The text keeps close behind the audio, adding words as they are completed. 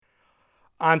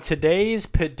On today's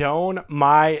Padone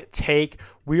My Take,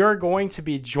 we are going to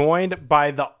be joined by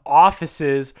the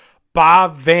Office's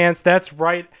Bob Vance. That's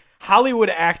right. Hollywood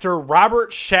actor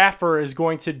Robert Schaffer is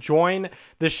going to join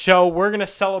the show. We're going to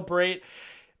celebrate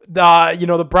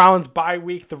the Browns bye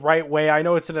week the right way. I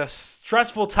know it's in a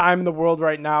stressful time in the world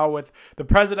right now with the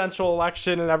presidential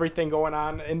election and everything going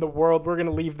on in the world. We're going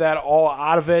to leave that all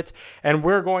out of it, and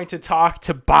we're going to talk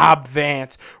to Bob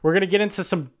Vance. We're going to get into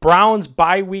some Browns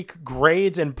bye week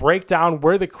grades and break down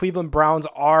where the Cleveland Browns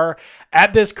are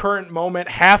at this current moment,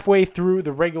 halfway through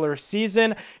the regular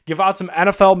season, give out some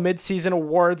NFL midseason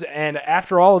awards, and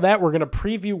after all of that, we're going to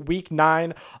preview week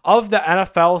 9 of the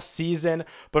NFL season.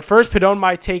 But first, Padone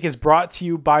My Take is brought to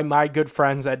you by my good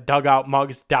friends at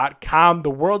DugoutMugs.com. The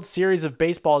World Series of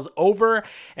Baseball is over,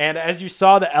 and as you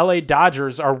saw, the LA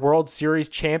Dodgers are World Series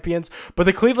champions, but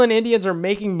the Cleveland Indians are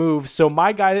making moves, so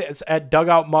my guys at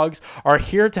Dugout Mugs are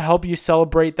here to help you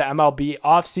celebrate the MLB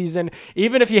offseason.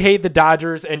 Even if you hate the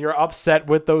Dodgers and you're upset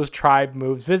with those tribe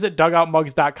moves, visit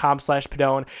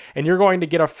DugoutMugs.com/Padone, and you're going to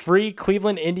get a free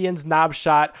Cleveland Indians knob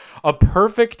shot, a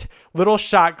perfect little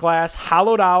shot glass,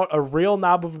 hollowed out a real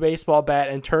knob of a baseball bat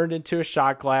and turned into a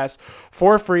shot glass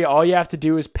for free. All you have to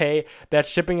do is pay that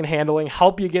shipping and handling,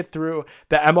 help you get through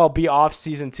the MLB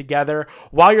offseason together.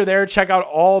 While you're there, check out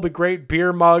all the great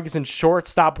beer mugs and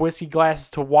shortstop whiskey glasses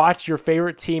to watch your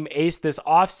favorite team ace this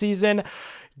offseason.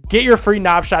 Get your free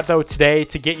knob shot, though, today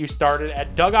to get you started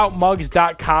at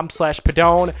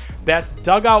DugoutMugs.com/Padone. That's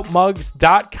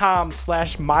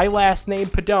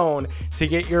DugoutMugs.com/my-last-name-Padone to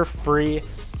get your free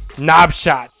knob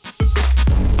shot.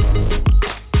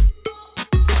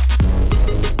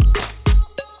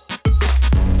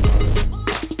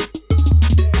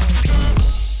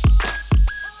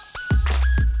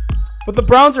 But the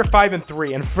Browns are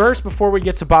 5-3, and first, before we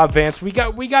get to Bob Vance, we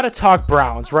got to talk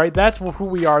Browns, right? That's who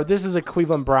we are. This is a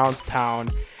Cleveland Browns town,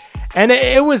 and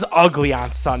it was ugly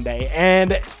on Sunday,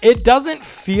 and it doesn't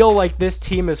feel like this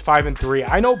team is 5-3.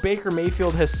 I know Baker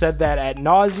Mayfield has said that ad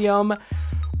nauseum,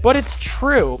 but it's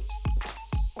true.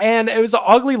 And it was an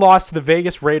ugly loss to the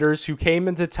Vegas Raiders, who came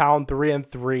into town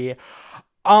 3-3.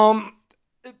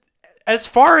 As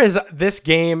far as this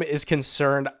game is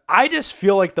concerned, I just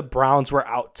feel like the Browns were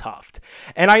out-toughed.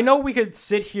 And I know we could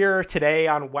sit here today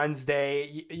on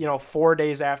Wednesday, 4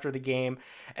 days after the game,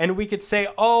 and we could say,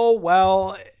 oh,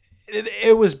 well,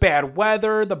 it was bad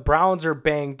weather, the Browns are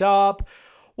banged up.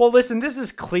 Well, listen, this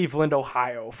is Cleveland,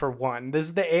 Ohio, for one. This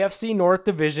is the AFC North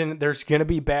Division. There's going to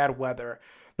be bad weather.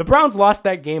 The Browns lost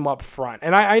that game up front.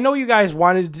 And I know you guys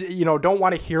don't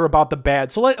want to hear about the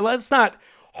bad, so let's not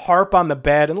harp on the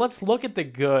bad, and let's look at the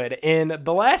good. In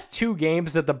the last 2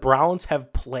 games that the Browns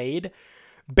have played,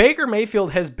 Baker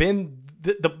Mayfield has been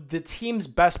the team's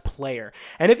best player.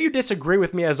 And if you disagree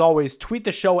with me, as always, tweet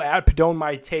the show at Padone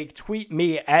My Take, tweet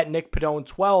me at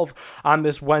NickPadone12 on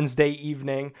this Wednesday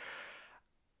evening.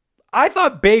 I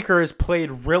thought Baker has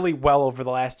played really well over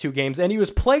the last 2 games, and he was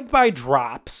plagued by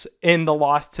drops in the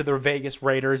loss to the Vegas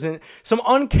Raiders, and some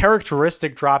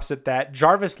uncharacteristic drops at that.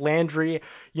 Jarvis Landry,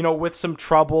 with some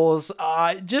troubles,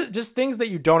 just things that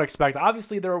you don't expect.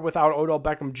 Obviously, they're without Odell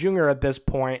Beckham Jr. at this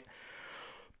point.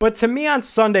 But to me on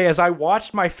Sunday, as I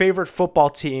watched my favorite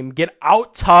football team get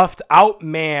out-toughed,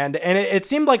 out-manned, and it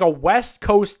seemed like a West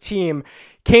Coast team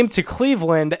came to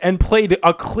Cleveland and played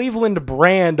a Cleveland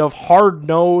brand of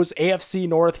hard-nosed AFC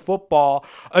North football.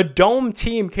 A dome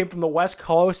team came from the West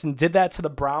Coast and did that to the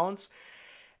Browns.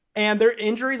 And their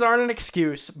injuries aren't an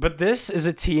excuse, but this is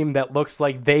a team that looks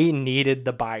like they needed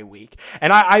the bye week.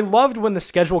 And I loved when the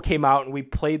schedule came out and we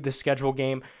played the schedule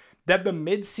game, that the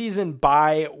midseason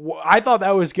bye, I thought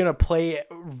that was going to play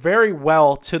very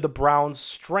well to the Browns'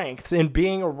 strengths in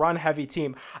being a run-heavy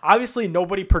team. Obviously,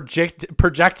 nobody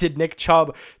projected Nick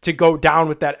Chubb to go down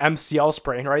with that MCL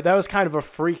sprain, right? That was kind of a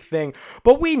freak thing.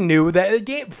 But we knew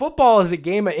that football is a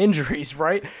game of injuries,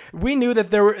 right? We knew that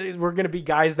there were going to be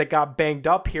guys that got banged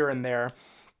up here and there.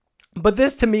 But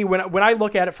this, to me, when I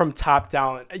look at it from top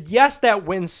down, yes, that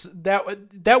win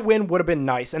would have been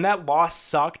nice, and that loss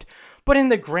sucked. But in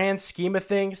the grand scheme of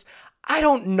things, I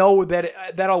don't know that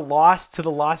a loss to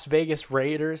the Las Vegas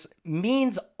Raiders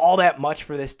means all that much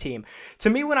for this team.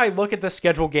 To me, when I look at the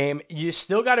schedule game, you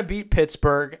still got to beat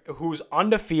Pittsburgh, who's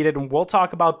undefeated, and we'll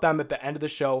talk about them at the end of the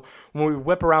show when we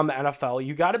whip around the NFL.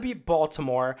 You got to beat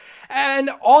Baltimore,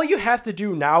 and all you have to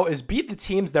do now is beat the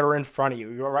teams that are in front of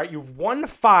you, all right? You've won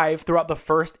 5 throughout the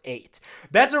first 8.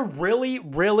 That's a really,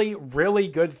 really, really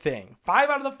good thing. 5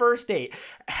 out of the first 8.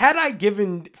 Had I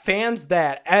given fans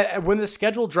that when the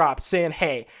schedule dropped, saying,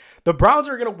 hey, the Browns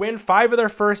are going to win 5 of their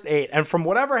first 8, and from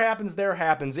whatever happens there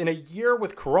happens, in a year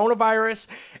with coronavirus,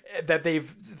 that they've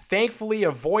thankfully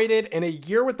avoided in a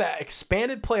year with that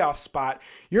expanded playoff spot,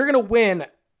 you're going to win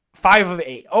 5 of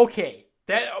 8. Okay,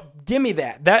 give me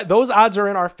that. Those odds are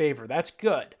in our favor. That's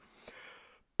good.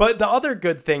 But the other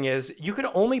good thing is you can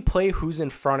only play who's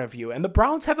in front of you, and the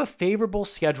Browns have a favorable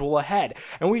schedule ahead.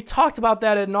 And we've talked about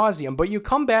that ad nauseum, but you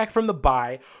come back from the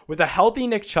bye with a healthy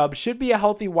Nick Chubb, should be a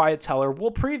healthy Wyatt Teller. We'll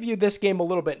preview this game a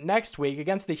little bit next week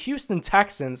against the Houston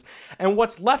Texans and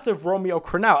what's left of Romeo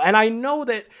Crennel. And I know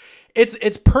that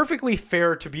it's perfectly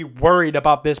fair to be worried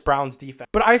about this Browns defense.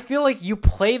 But I feel like you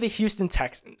play the Houston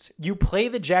Texans, you play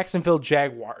the Jacksonville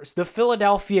Jaguars, the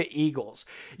Philadelphia Eagles.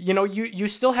 You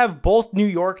still have both New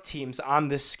York teams on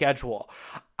this schedule.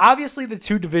 Obviously, the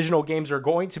 2 divisional games are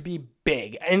going to be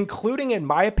big, including, in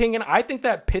my opinion, I think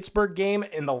that Pittsburgh game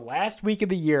in the last week of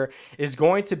the year is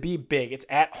going to be big. It's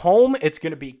at home, it's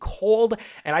going to be cold,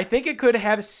 and I think it could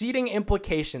have seeding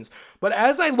implications. But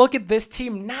as I look at this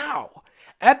team now,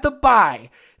 at the bye,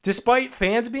 despite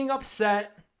fans being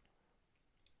upset,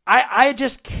 I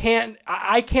just can't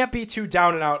be too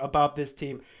down and out about this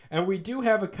team. And we do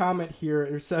have a comment here.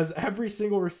 It says every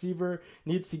single receiver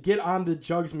needs to get on the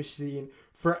jugs machine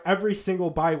for every single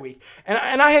bye week.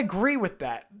 And I agree with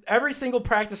that. Every single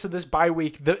practice of this bye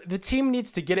week, the team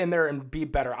needs to get in there and be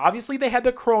better. Obviously, they had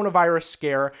the coronavirus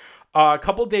scare a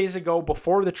couple days ago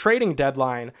before the trading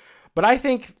deadline. But I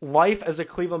think life as a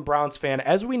Cleveland Browns fan,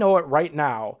 as we know it right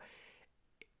now,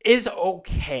 is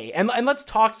okay. And let's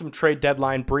talk some trade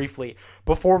deadline briefly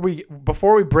before we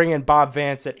bring in Bob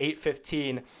Vance at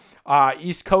 8:15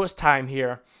 East Coast time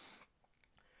here.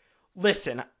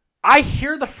 Listen, I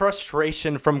hear the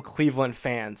frustration from Cleveland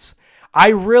fans.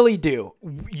 I really do.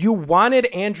 You wanted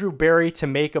Andrew Berry to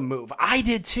make a move. I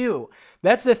did too.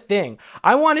 That's the thing.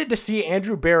 I wanted to see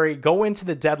Andrew Berry go into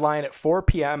the deadline at 4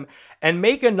 p.m. and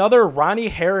make another Ronnie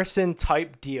Harrison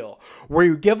type deal where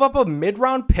you give up a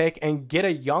mid-round pick and get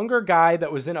a younger guy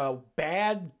that was in a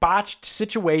bad, botched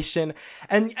situation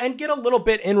and get a little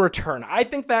bit in return. I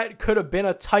think that could have been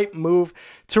a type move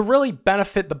to really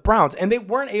benefit the Browns, and they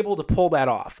weren't able to pull that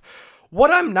off. What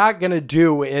I'm not going to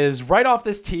do is write off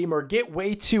this team or get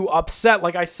way too upset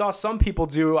like I saw some people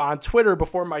do on Twitter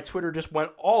before my Twitter just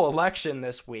went all election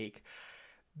this week.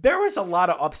 There was a lot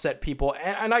of upset people,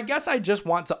 and I guess I just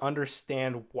want to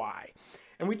understand why.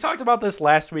 And we talked about this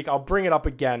last week. I'll bring it up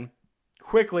again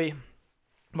quickly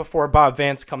before Bob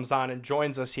Vance comes on and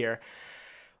joins us here.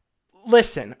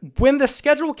 Listen, when the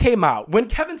schedule came out, when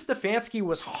Kevin Stefanski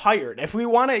was hired, if we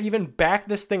want to even back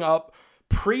this thing up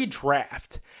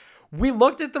pre-draft, we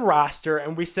looked at the roster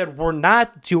and we said, we're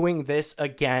not doing this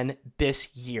again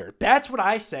this year. That's what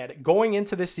I said going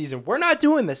into this season. We're not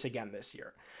doing this again this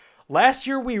year. Last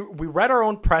year, we read our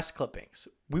own press clippings.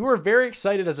 We were very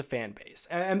excited as a fan base,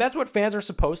 and that's what fans are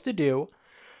supposed to do.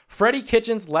 Freddie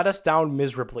Kitchens let us down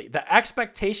miserably. The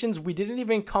expectations we didn't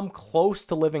even come close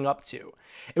to living up to.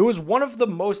 It was one of the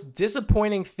most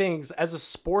disappointing things as a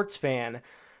sports fan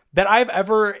that I've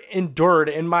ever endured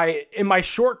in my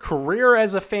short career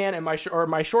as a fan, in my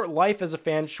short life as a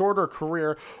fan, shorter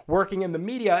career working in the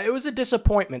media. It was a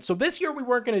disappointment. So this year we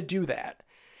weren't going to do that.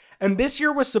 And this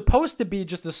year was supposed to be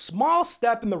just a small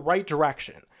step in the right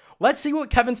direction. Let's see what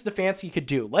Kevin Stefanski could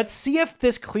do. Let's see if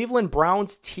this Cleveland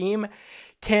Browns team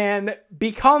can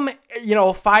become,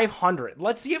 500.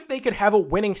 Let's see if they could have a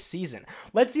winning season.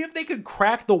 Let's see if they could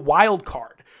crack the wild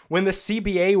card when the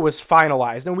CBA was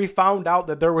finalized and we found out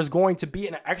that there was going to be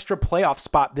an extra playoff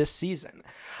spot this season.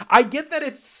 I get that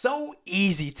it's so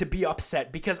easy to be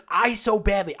upset because I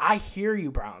hear you,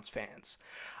 Browns fans.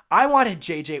 I wanted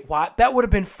J.J. Watt. That would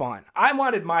have been fun. I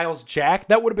wanted Myles Jack.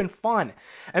 That would have been fun.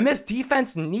 And this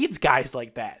defense needs guys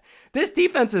like that. This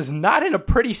defense is not in a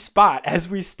pretty spot as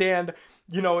we stand,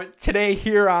 today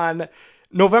here on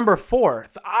November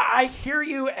 4th. I hear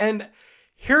you, and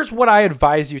here's what I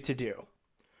advise you to do.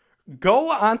 Go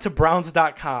on to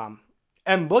Browns.com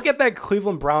and look at that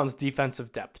Cleveland Browns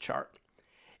defensive depth chart.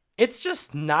 It's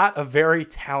just not a very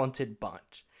talented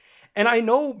bunch. And I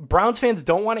know Browns fans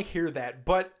don't want to hear that,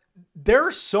 but there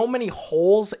are so many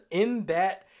holes in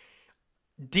that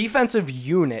defensive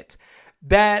unit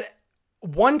that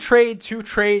 1 trade, 2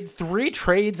 trade, 3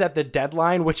 trades at the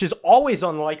deadline, which is always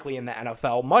unlikely in the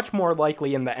NFL, much more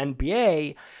likely in the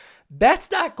NBA, that's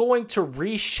not going to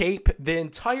reshape the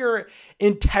entire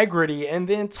integrity and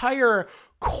the entire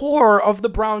core of the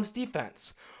Browns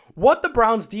defense. What the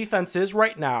Browns defense is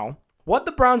right now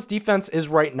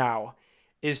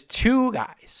is 2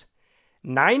 guys,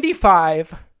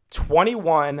 95,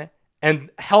 21, and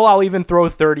hell, I'll even throw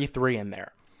 33 in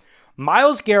there.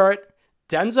 Myles Garrett,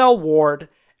 Denzel Ward,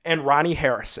 and Ronnie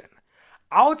Harrison.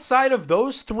 Outside of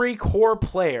those 3 core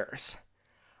players,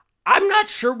 I'm not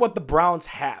sure what the Browns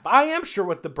have. I am sure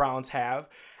what the Browns have.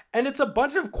 And it's a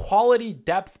bunch of quality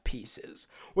depth pieces,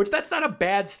 which that's not a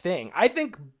bad thing. I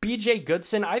think BJ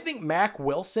Goodson, I think Mac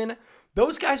Wilson,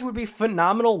 those guys would be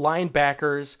phenomenal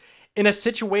linebackers in a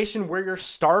situation where your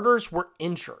starters were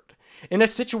injured. In a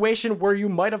situation where you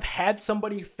might have had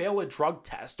somebody fail a drug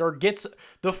test or gets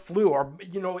the flu, or,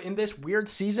 in this weird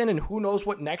season, and who knows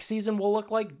what next season will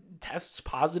look like, tests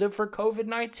positive for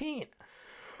COVID-19.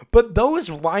 But those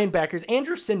linebackers,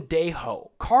 Andrew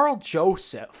Sendejo, Carl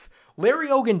Joseph, Larry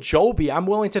Ogunjobi, I'm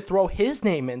willing to throw his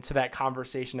name into that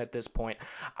conversation at this point.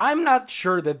 I'm not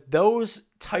sure that those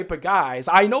type of guys,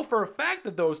 I know for a fact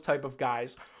that those type of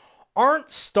guys aren't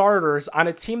starters on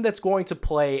a team that's going to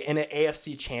play in an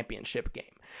AFC championship game.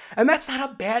 And that's not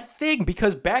a bad thing,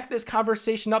 because back this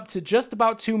conversation up to just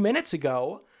about 2 minutes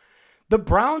ago, the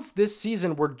Browns this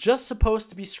season were just supposed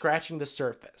to be scratching the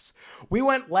surface. We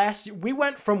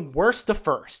went from worst to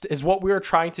first is what we were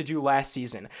trying to do last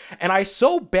season. And I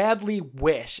so badly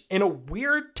wish, in a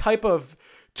weird type of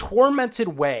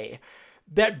tormented way,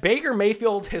 that Baker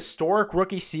Mayfield's historic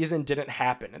rookie season didn't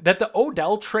happen, that the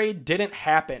Odell trade didn't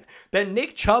happen, that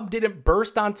Nick Chubb didn't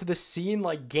burst onto the scene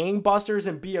like gangbusters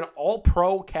and be an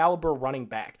all-pro caliber running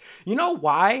back. You know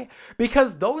why?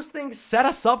 Because those things set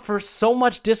us up for so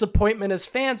much disappointment as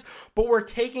fans, but we're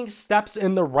taking steps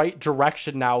in the right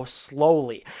direction now,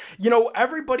 slowly.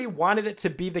 Everybody wanted it to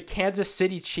be the Kansas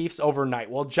City Chiefs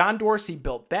overnight. Well, John Dorsey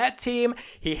built that team.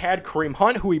 He had Kareem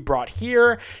Hunt, who he brought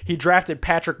here. He drafted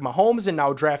Patrick Mahomes and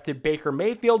now drafted Baker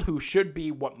Mayfield, who should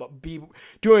be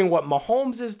doing what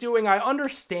Mahomes is doing. I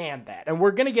understand that. And we're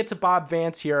going to get to Bob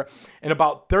Vance here in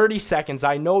about 30 seconds.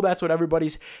 I know that's what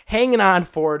everybody's hanging on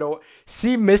for, to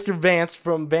see Mr. Vance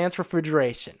from Vance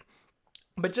Refrigeration.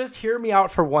 But just hear me out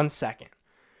for 1 second.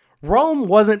 Rome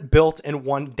wasn't built in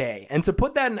one day. And to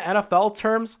put that in NFL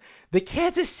terms, the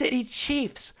Kansas City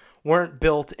Chiefs weren't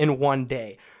built in one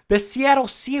day. The Seattle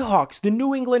Seahawks, the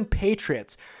New England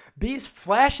Patriots, these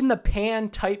flash in the pan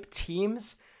type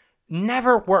teams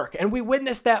never work. And we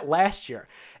witnessed that last year.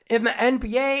 In the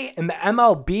NBA and the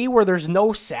MLB, where there's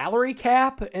no salary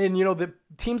cap, and the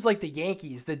teams like the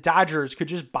Yankees, the Dodgers could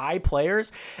just buy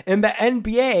players. In the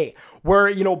NBA,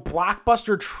 where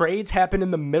blockbuster trades happen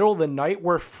in the middle of the night,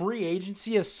 where free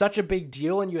agency is such a big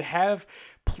deal, and you have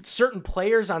certain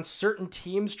players on certain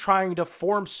teams trying to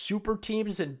form super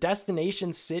teams in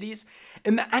destination cities.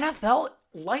 In the NFL,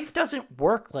 life doesn't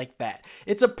work like that.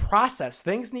 It's a process.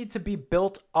 Things need to be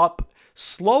built up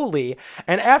slowly.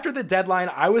 And after the deadline,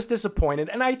 I was disappointed,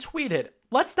 and I tweeted,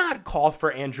 let's not call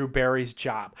for Andrew Berry's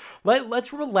job.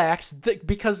 Let's relax,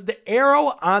 because the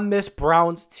arrow on this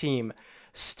Browns team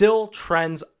still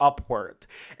trends upward.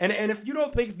 And if you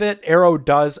don't think that arrow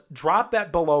does, drop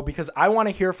that below, because I want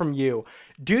to hear from you.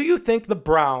 Do you think the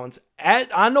Browns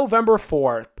on November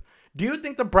 4th, do you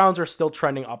think the Browns are still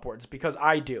trending upwards? Because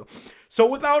I do. So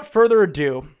without further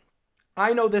ado,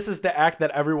 I know this is the act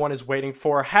that everyone is waiting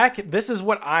for. Heck, this is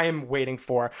what I'm waiting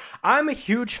for. I'm a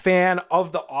huge fan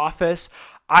of The Office.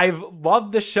 I've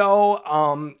loved the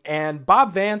show, and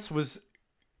Bob Vance was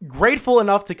grateful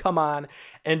enough to come on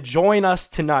and join us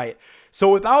tonight.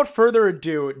 So without further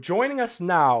ado, joining us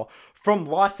now from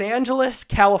Los Angeles,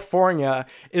 California,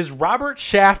 is Robert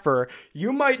Shaffer.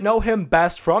 You might know him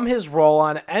best from his role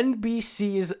on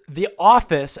NBC's The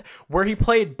Office, where he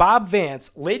played Bob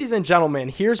Vance. Ladies and gentlemen,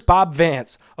 here's Bob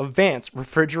Vance of Vance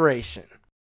Refrigeration.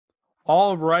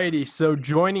 Alrighty, so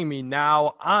joining me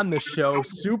now on the show,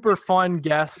 super fun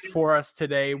guest for us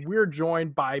today. We're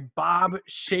joined by Bob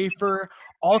Shaffer,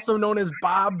 also known as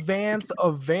Bob Vance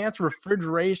of Vance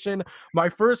Refrigeration. My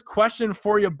first question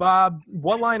for you, Bob,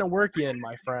 what line of work you in,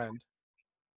 my friend?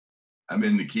 I'm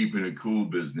in the keeping it cool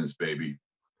business, baby.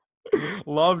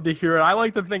 Love to hear it. I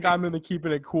like to think I'm in the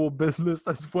keeping it cool business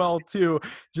as well, too.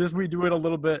 Just we do it a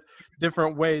little bit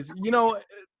different ways.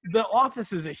 The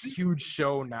Office is a huge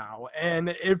show now, and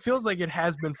it feels like it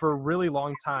has been for a really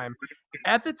long time.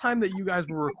 At the time that you guys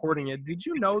were recording it, did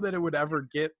you know that it would ever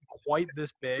get quite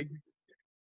this big?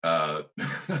 Of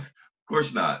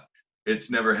course not. It's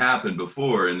never happened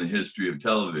before in the history of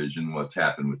television. What's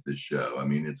happened with this show? I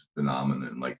mean, it's a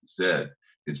phenomenon. Like you said,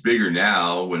 it's bigger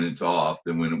now when it's off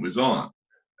than when it was on.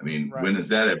 I mean, Right. When has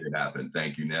that ever happened?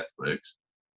 Thank you, Netflix.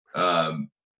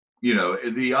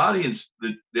 The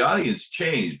audience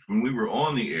changed when we were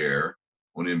on the air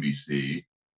on NBC.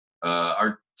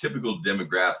 Our typical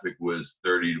demographic was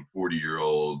 30 to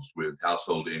 40-year-olds with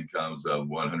household incomes of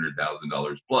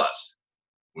 $100,000 plus,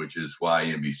 which is why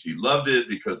NBC loved it,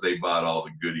 because they bought all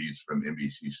the goodies from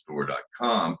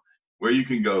NBCstore.com, where you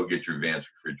can go get your Vance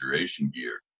refrigeration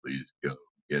gear. Please go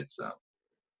get some.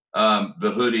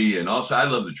 The hoodie, and also I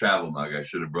love the travel mug. I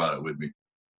should have brought it with me.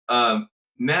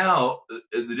 Now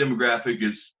the demographic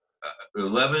is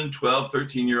 11, 12,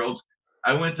 13-year-olds.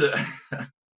 I went to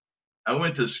I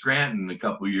went to Scranton a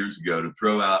couple years ago to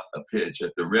throw out a pitch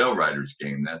at the Rail Riders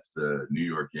game. That's the New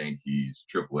York Yankees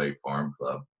AAA farm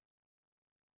club.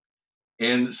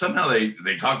 And somehow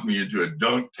they talked me into a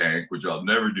dunk tank, which I'll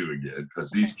never do again because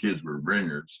these kids were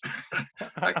ringers.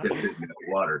 I kept hitting that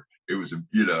water. It was,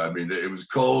 it was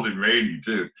cold and rainy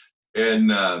too.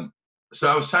 And so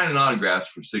I was signing autographs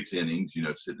for 6 innings,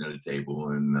 sitting at a table,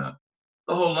 and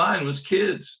the whole line was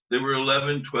kids. They were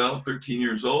 11, 12, 13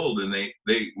 years old, and they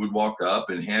would walk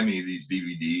up and hand me these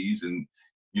DVDs and,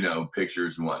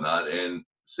 pictures and whatnot, and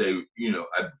say,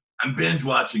 I'm binge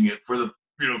watching it for the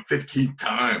 15th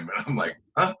time. And I'm like,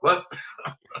 huh, what?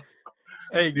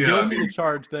 Hey, guilty the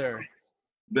charge there.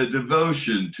 The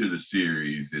devotion to the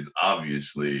series is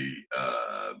obviously,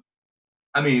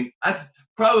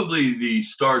 probably the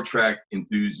Star Trek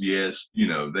enthusiasts,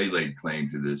 they laid claim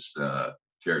to this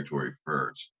territory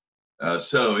first.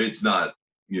 So it's not,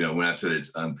 when I said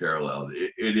it's unparalleled,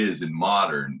 it is in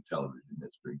modern television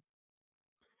history.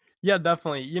 Yeah,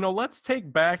 definitely. Let's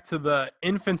take back to the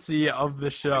infancy of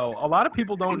the show. A lot of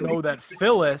people don't know that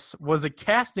Phyllis was a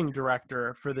casting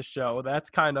director for the show. That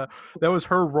was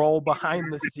her role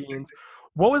behind the scenes.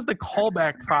 What was the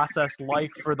callback process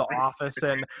like for The Office?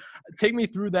 And take me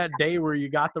through that day where you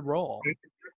got the role.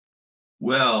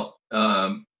 Well,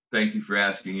 thank you for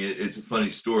asking it. It's a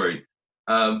funny story.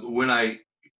 When I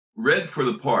read for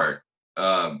the part,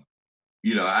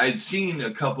 I'd seen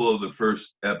a couple of the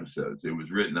first episodes. It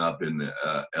was written up in the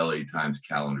LA Times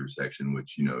calendar section,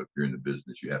 which, if you're in the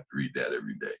business, you have to read that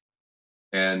every day.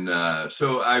 And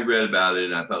so I read about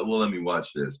it, and I thought, well, let me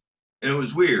watch this. And it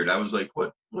was weird. I was like,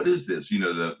 what is this?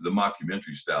 The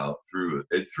mockumentary style threw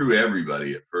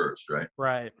everybody at first, right?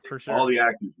 Right, for sure. All the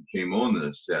actors who came on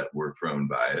the set were thrown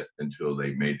by it until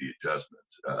they made the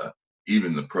adjustments,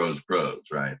 even the pros,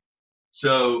 right?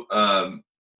 So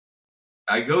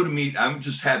I go to meet, I'm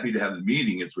just happy to have the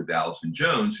meeting. It's with Allison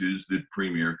Jones, who's the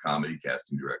premier comedy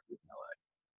casting director in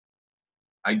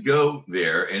LA. I go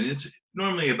there, and it's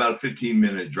normally about a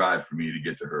 15-minute drive for me to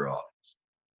get to her office.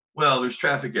 Well, there's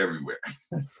traffic everywhere.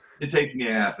 It takes me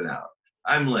a half an hour.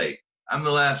 I'm late. I'm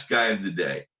the last guy of the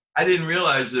day. I didn't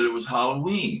realize that it was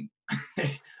Halloween.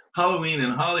 Halloween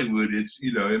in Hollywood, it's,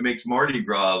 it makes Mardi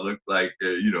Gras look like,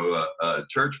 a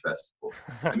church festival.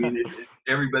 I mean,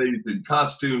 everybody's in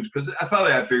costumes, because I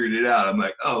finally figured it out. I'm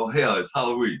like, oh, hell, it's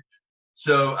Halloween.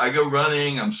 So I go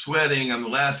running, I'm sweating, I'm the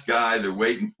last guy, they're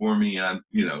waiting for me, and I'm,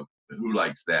 who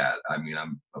likes that? I mean,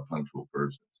 I'm a punctual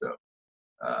person, so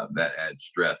that adds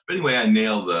stress. But anyway, I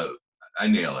nail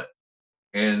it.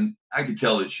 And I could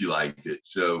tell that she liked it.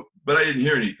 So, but I didn't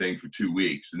hear anything for 2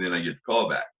 weeks, and then I get the call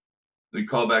back. The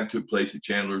callback took place at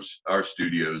our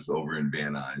studios over in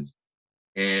Van Nuys.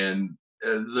 And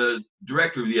the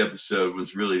director of the episode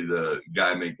was really the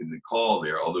guy making the call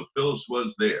there, although Phyllis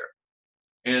was there.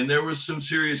 And there was some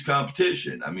serious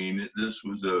competition. I mean, this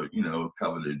was a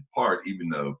coveted part, even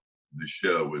though the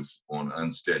show was on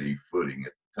unsteady footing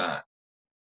at the time.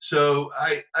 So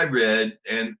I read,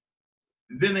 and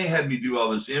then they had me do all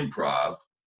this improv.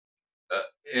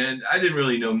 And I didn't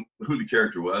really know who the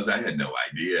character was. I had no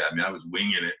idea. I mean, I was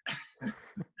winging it.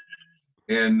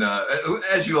 And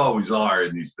as you always are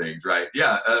in these things, right?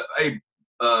 Yeah. Hey,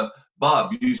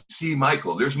 Bob, you see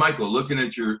Michael. There's Michael looking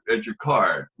at your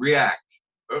card. React.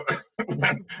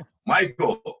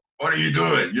 Michael, what are you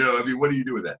doing? What do you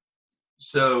do with that?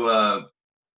 So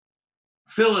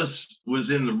Phyllis was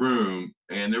in the room,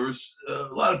 and there was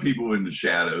a lot of people in the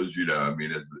shadows,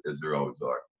 as there always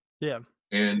are. Yeah.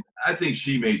 And I think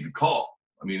she made the call.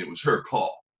 I mean, it was her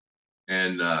call.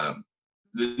 And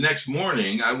the next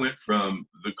morning, I went from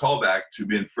the callback to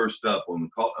being first up on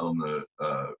the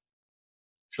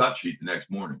shot sheet the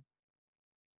next morning.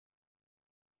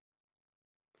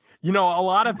 A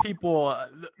lot of people,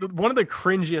 one of the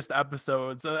cringiest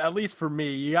episodes, at least for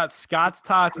me, you got Scott's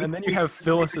Tots, and then you have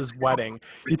Phyllis's wedding.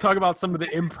 You talk about some of the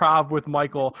improv with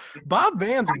Michael. Bob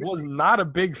Vance was not a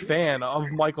big fan of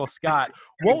Michael Scott.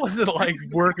 What was it like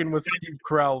working with Steve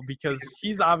Carell? Because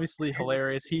he's obviously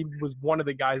hilarious. He was one of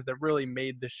the guys that really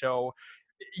made the show,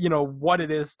 what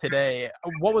it is today.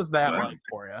 What was that like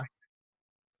for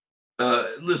you?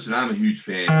 Listen, I'm a huge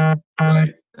fan,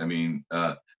 right? I mean,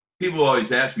 people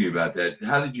always ask me about that.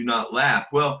 How did you not laugh?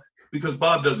 Well, because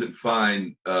Bob doesn't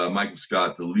find Michael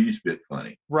Scott the least bit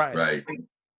funny. Right.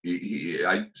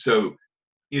 Right. So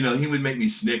he would make me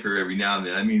snicker every now and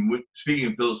then. I mean, speaking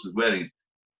of Phyllis's wedding,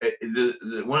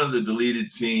 one of the deleted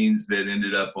scenes that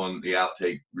ended up on the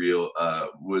outtake reel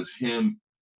was him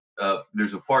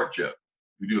there's a fart joke.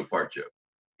 We do a fart joke,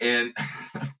 and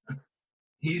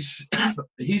he's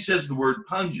he says the word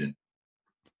pungent.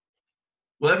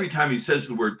 Well, every time he says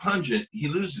the word pungent, he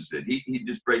loses it. He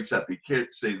just breaks up. He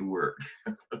can't say the word.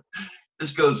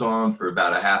 This goes on for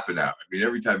about a half an hour. I mean,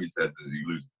 every time he says it, he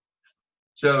loses.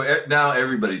 So now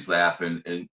everybody's laughing,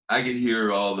 and I could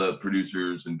hear all the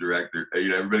producers and director.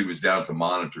 Everybody was down to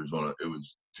monitors on it. It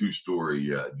was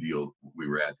 2-story deal we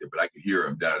were at there, but I could hear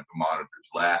them down at the monitors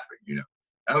laughing.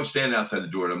 I was standing outside the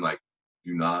door, and I'm like,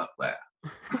 "Do not laugh.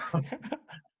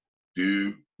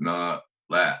 Do not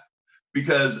laugh."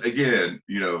 Because again,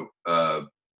 there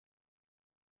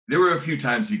were a few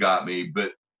times he got me,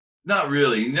 but not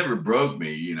really. He never broke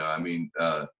me. I mean,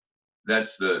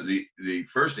 that's the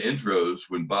first intros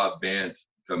when Bob Vance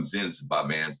comes in. It's Bob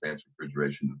Vance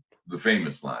Refrigeration, the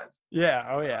famous lines. Yeah.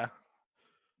 Oh yeah.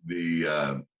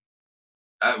 The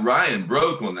Ryan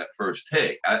broke on that first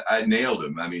take. I nailed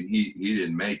him. I mean, he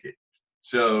didn't make it.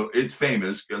 So it's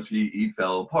famous because he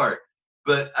fell apart.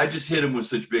 But I just hit him with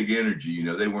such big energy.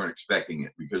 They weren't expecting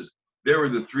it because there were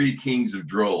the 3 kings of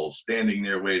drolls standing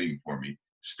there waiting for me: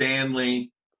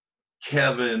 Stanley,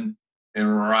 Kevin,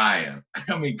 and Ryan.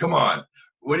 I mean, come on.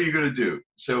 What are you going to do?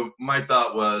 So my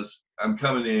thought was, I'm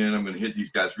coming in. I'm going to hit these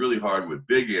guys really hard with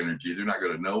big energy. They're not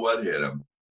going to know what hit them.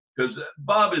 Because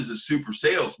Bob is a super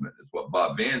salesman, is what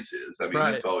Bob Vance is. I mean,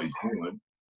 Right. That's all he's doing.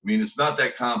 I mean, it's not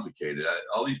that complicated.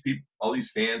 All these people, all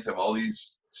these fans have all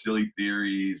these silly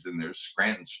theories, and there's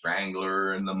Scranton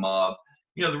Strangler and the mob.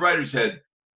 The writers had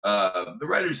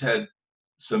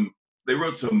some. They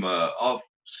wrote some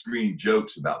off-screen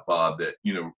jokes about Bob that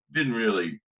didn't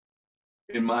really.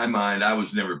 In my mind, I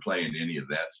was never playing any of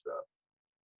that stuff.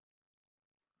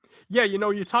 Yeah,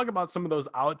 you talk about some of those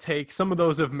outtakes. Some of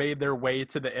those have made their way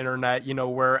to the internet,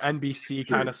 where NBC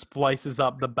kind of splices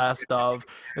up the best of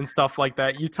and stuff like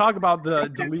that. You talk about the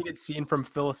deleted scene from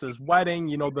Phyllis's wedding,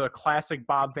 the classic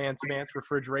Bob Vance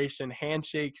refrigeration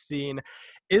handshake scene.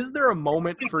 Is there a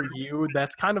moment for you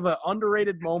that's kind of an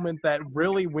underrated moment that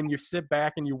really, when you sit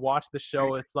back and you watch the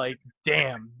show, it's like,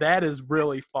 damn, that is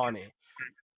really funny?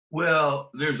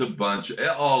 Well, there's a bunch.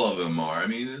 All of them are. I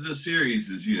mean, the series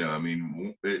is,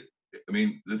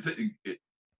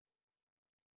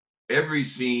 every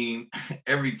scene,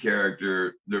 every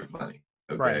character, they're funny.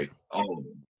 Okay, Right. all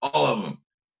of them.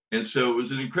 And so it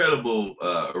was an incredible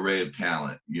array of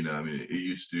talent. I mean, it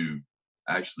used to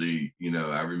actually,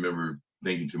 I remember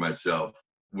thinking to myself,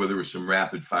 where there were some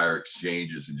rapid fire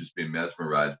exchanges and just being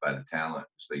mesmerized by the talent.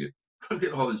 Just thinking, look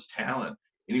at all this talent.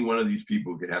 Any one of these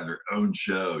people could have their own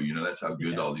show. That's how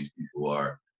good all these people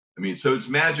are. I mean, so it's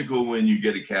magical when you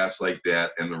get a cast like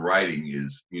that, and the writing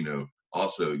is,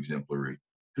 also exemplary,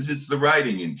 because it's the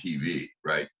writing in TV,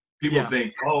 right? People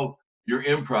think, oh, you're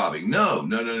improvising. No.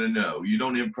 You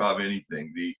don't improv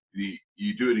anything.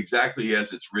 You do it exactly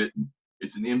as it's written.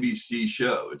 It's an NBC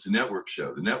show. It's a network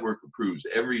show. The network approves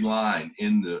every line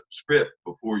in the script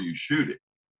before you shoot it.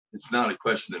 It's not a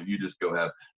question of you just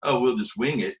we'll just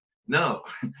wing it. No,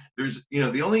 there's,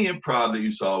 the only improv that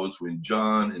you saw was when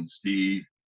John and Steve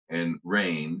and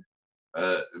Rain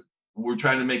were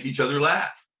trying to make each other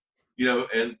laugh,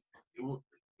 and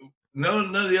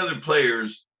none of the other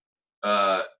players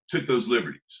took those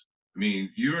liberties. I mean,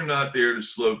 you are not there to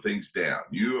slow things down.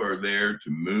 You are there to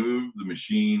move the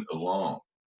machine along.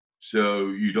 So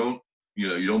you don't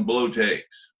blow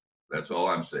takes. That's all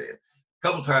I'm saying. A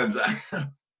couple times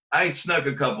I snuck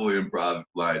a couple of improv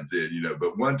lines in,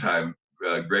 but one time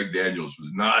Greg Daniels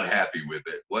was not happy with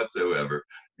it whatsoever.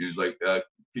 He was like,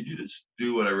 could you just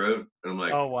do what I wrote? And I'm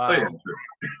like, Oh, wow. oh, yeah,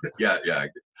 sure. yeah.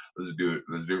 Let's do it.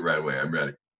 Let's do it right away. I'm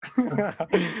ready.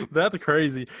 That's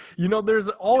crazy. There's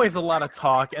always a lot of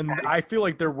talk, and I feel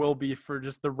like there will be for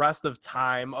just the rest of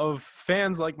time, of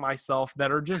fans like myself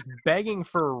that are just begging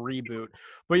for a reboot.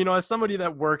 But as somebody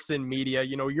that works in media,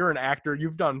 you're an actor,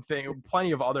 you've done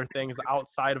plenty of other things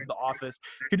outside of The Office.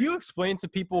 Could you explain to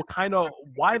people kind of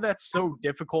why that's so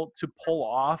difficult to pull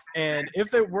off? And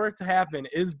if it were to happen,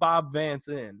 is Bob Vance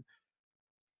in?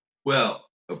 Well,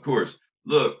 of course.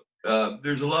 Look,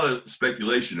 there's a lot of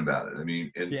speculation about it. I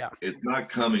mean, and it's not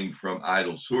coming from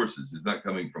idle sources. It's not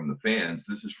coming from the fans.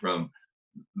 This is from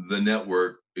the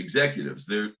network executives.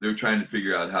 They're trying to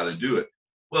figure out how to do it.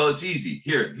 Well, it's easy.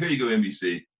 Here you go,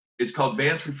 NBC. It's called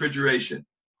Vance Refrigeration.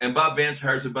 And Bob Vance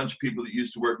hires a bunch of people that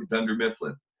used to work at Dunder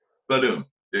Mifflin. Boom.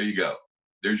 There you go.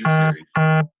 There's your series.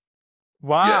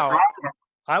 Wow. Yes.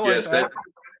 I like that.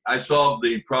 I solved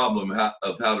the problem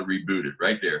of how to reboot it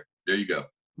right there. There you go.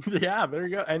 Yeah, there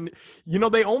you go. And,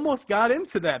 they almost got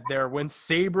into that there when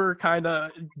Sabre kind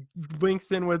of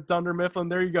links in with Dunder Mifflin.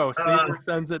 There you go. Sabre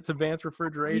sends it to Vance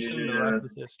Refrigeration. The rest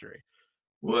is history.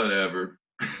 Whatever.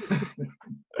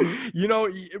 You know,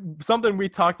 something we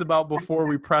talked about before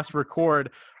we pressed record,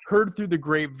 heard through the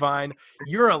grapevine,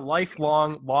 you're a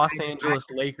lifelong Los Angeles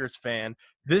Lakers fan.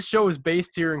 This show is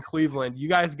based here in Cleveland. You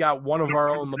guys got one of our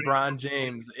own, LeBron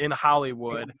James, in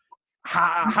Hollywood.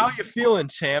 How you feeling,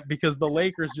 champ? Because the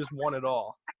Lakers just won it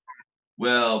all.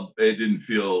 Well, it didn't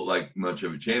feel like much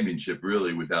of a championship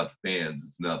really without the fans.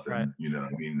 It's nothing, Right. you know. I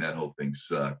mean, that whole thing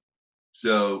sucked.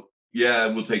 So yeah,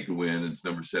 we'll take the win. It's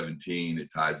number 17. It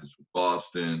ties us with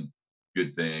Boston.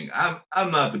 Good thing.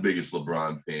 I'm not the biggest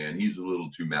LeBron fan. He's a little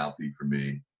too mouthy for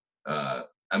me. I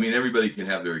mean, everybody can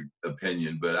have their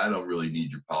opinion, but I don't really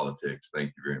need your politics.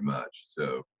 Thank you very much.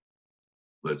 So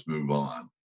let's move on.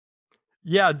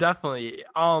 Yeah, definitely.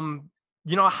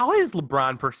 You know, how is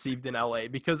LeBron perceived in LA?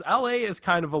 Because LA is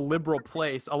kind of a liberal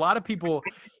place. A lot of people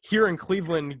here in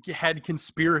Cleveland had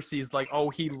conspiracies like, oh,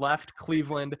 he left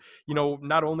Cleveland. You know,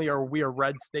 not only are we a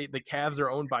red state, the Cavs are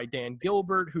owned by Dan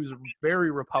Gilbert, who's a very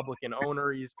Republican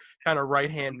owner. He's kind of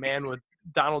right-hand man with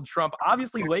Donald Trump.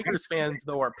 Obviously, Lakers fans,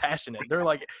 though, are passionate. They're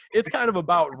like, it's kind of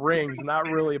about rings, not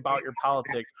really about your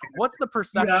politics. What's the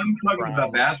perception? Yeah, I'm talking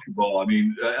about basketball. I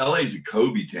mean, LA's a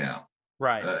Kobe town.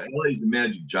 Right. LA's a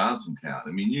Magic Johnson town. I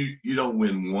mean, you don't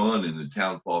win one and the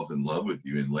town falls in love with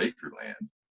you in Lakerland.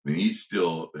 I mean, he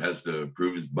still has to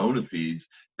prove his bona fides.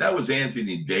 That was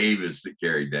Anthony Davis that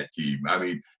carried that team. I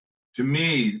mean, to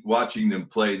me, watching them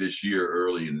play this year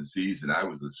early in the season, I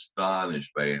was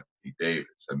astonished by Anthony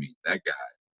Davis. I mean, that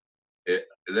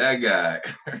guy,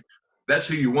 that's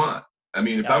who you want. I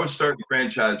mean, if I was starting a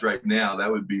franchise right now,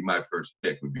 that would be my first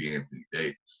pick, would be Anthony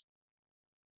Davis.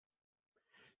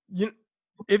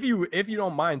 If you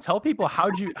don't mind, tell people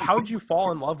how'd you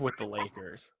fall in love with the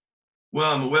Lakers?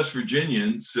 Well, I'm a West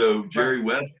Virginian, so Jerry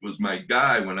West was my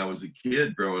guy when I was a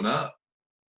kid growing up.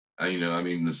 You know, I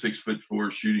mean, the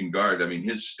 6'4" shooting guard. I mean,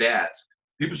 his stats.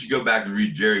 People should go back and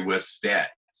read Jerry West's stats.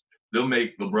 They'll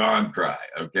make LeBron cry.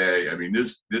 Okay, I mean,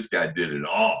 this guy did it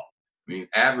all. I mean,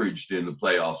 averaged in the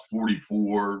playoffs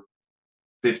 44,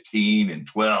 15, and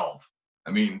 12.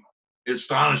 I mean,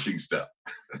 astonishing stuff.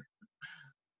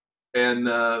 And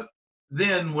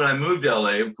then when I moved to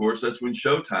LA, of course, that's when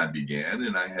Showtime began,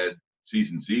 and I had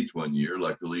season seats one year,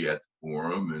 luckily at the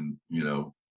Forum, and you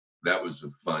know that was a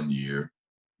fun year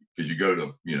because you go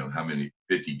to how many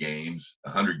 50 games,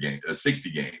 100 games,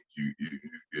 60 games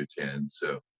you attend, so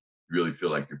you really feel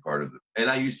like you're part of it. And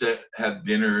I used to have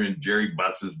dinner in Jerry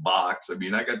Buss's box. I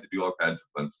mean, I got to do all kinds of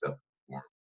fun stuff at the Forum.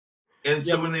 And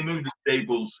so when they moved to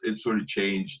Staples, it sort of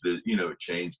changed. It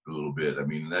changed a little bit. I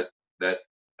mean that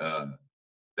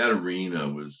arena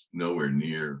was nowhere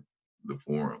near the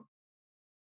Forum.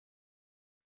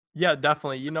 Yeah,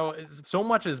 definitely. You know, so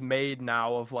much is made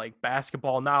now of like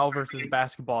basketball now versus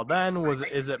basketball then.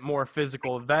 Is it more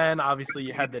physical then? Obviously,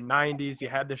 you had the 90s, you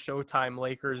had the Showtime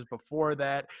Lakers before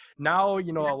that. Now,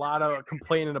 a lot of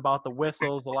complaining about the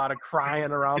whistles, a lot of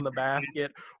crying around the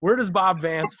basket. Where does Bob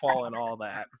Vance fall in all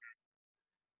that?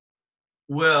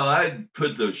 Well, I'd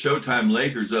put the Showtime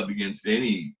Lakers up against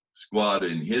any squad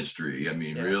in history. I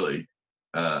mean, really.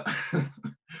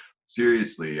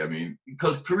 Seriously, I mean,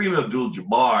 because Kareem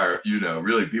Abdul-Jabbar,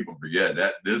 really people forget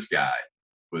that this guy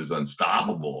was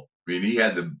unstoppable. I mean, he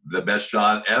had the best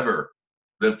shot ever.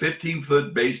 The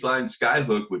 15-foot baseline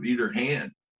skyhook with either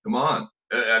hand. Come on.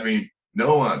 I mean,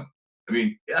 no one. I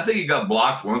mean, I think he got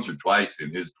blocked once or twice in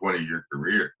his 20-year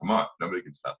career. Come on. Nobody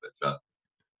can stop that shot.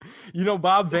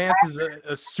 Bob Vance is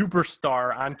a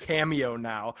superstar on Cameo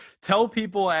now. Tell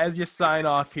people as you sign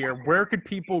off here, where could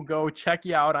people go check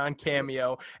you out on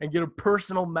Cameo and get a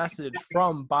personal message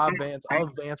from Bob Vance of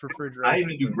Vance Refrigeration? I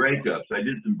even do breakups. I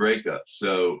did some breakups.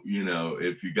 So,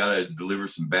 if you got to deliver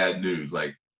some bad news,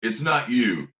 like, it's not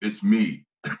you, it's me.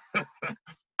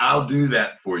 I'll do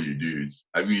that for you, dudes.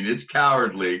 I mean, it's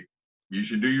cowardly. You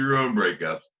should do your own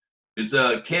breakups. It's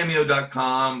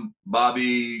cameo.com,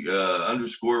 Bobby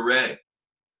 _Ray.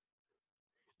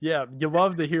 Yeah, you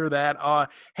love to hear that.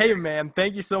 Hey, man,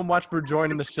 thank you so much for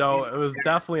joining the show. It was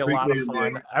definitely a lot of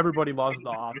fun. Everybody loves The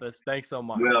Office. Thanks so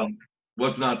much. Well,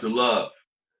 what's not to love?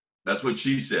 That's what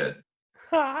she said.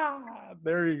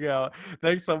 There you go.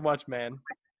 Thanks so much, man.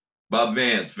 Bob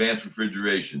Vance, Vance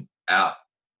Refrigeration, out.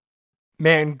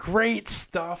 Man, great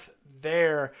stuff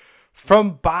there.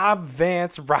 From Bob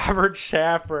Vance, Robert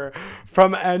Shaffer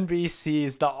from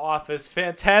NBC's The Office.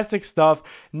 Fantastic stuff.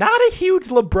 Not a huge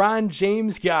LeBron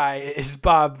James guy is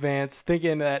Bob Vance,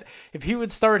 thinking that if he would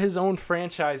start his own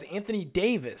franchise, Anthony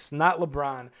Davis, not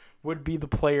LeBron, would be the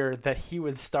player that he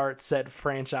would start said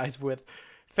franchise with.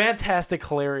 Fantastic,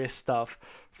 hilarious stuff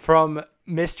from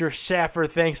Mr. Shaffer.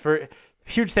 Thanks for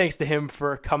huge thanks to him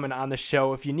for coming on the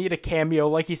show. If you need a cameo,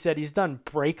 like he said, he's done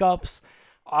breakups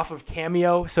off of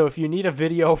Cameo. So if you need a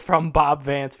video from Bob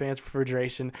Vance, Vance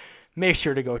Refrigeration, make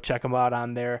sure to go check him out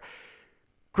on there.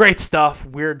 Great stuff,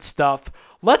 weird stuff.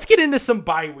 Let's get into some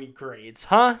bye week grades,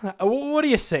 huh? What do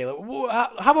you say? How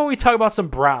about we talk about some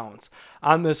Browns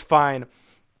on this fine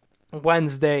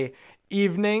Wednesday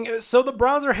evening? So the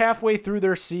Browns are halfway through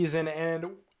their season, and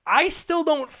I still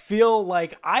don't feel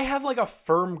like I have like a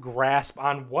firm grasp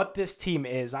on what this team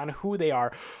is, on who they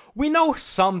are. We know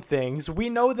some things. We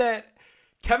know that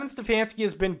Kevin Stefanski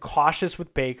has been cautious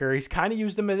with Baker. He's kind of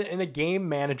used him in a game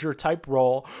manager type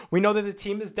role. We know that the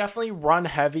team is definitely run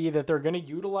heavy, that they're going to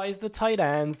utilize the tight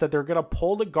ends, that they're going to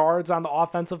pull the guards on the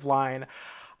offensive line.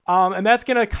 And that's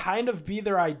going to kind of be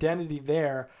their identity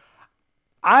there.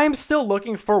 I'm still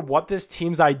looking for what this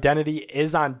team's identity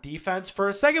is on defense. For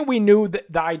a second, we knew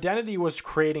that the identity was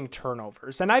creating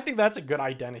turnovers. And I think that's a good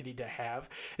identity to have,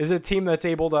 is a team that's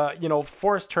able to,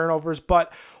 force turnovers.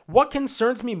 But what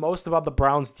concerns me most about the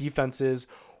Browns defense is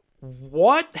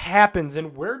what happens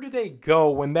and where do they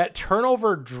go when that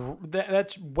turnover,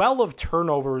 that's well of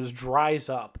turnovers dries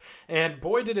up. And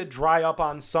boy, did it dry up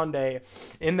on Sunday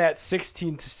in that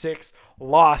 16-6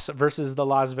 loss versus the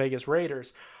Las Vegas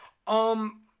Raiders.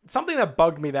 Something that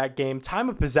bugged me that game, time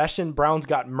of possession, Browns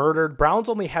got murdered. Browns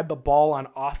only had the ball on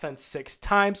offense 6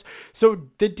 times. So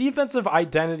the defensive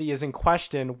identity is in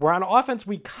question. Where on offense,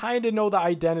 we kind of know the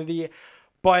identity,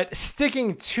 but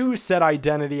sticking to said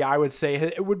identity, I would say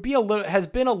it would be has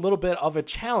been a little bit of a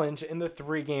challenge in the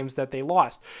 3 games that they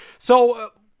lost. So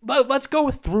let's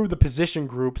go through the position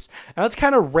groups and let's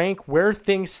kind of rank where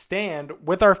things stand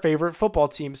with our favorite football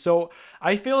team. So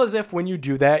I feel as if when you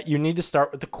do that, you need to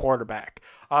start with the quarterback.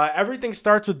 Everything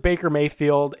starts with Baker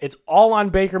Mayfield. It's all on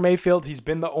Baker Mayfield. He's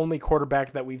been the only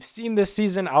quarterback that we've seen this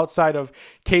season outside of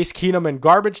Case Keenum in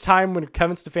garbage time when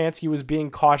Kevin Stefanski was being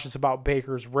cautious about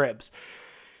Baker's ribs.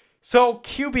 So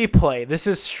QB play, this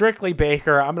is strictly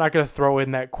Baker. I'm not going to throw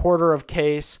in that quarter of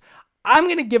Case. I'm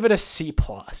going to give it a C+.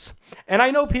 And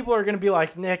I know people are going to be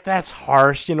like, Nick, that's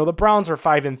harsh. The Browns are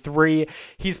 5-3.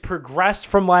 He's progressed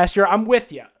from last year. I'm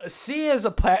with you. A C is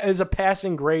a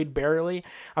passing grade, barely.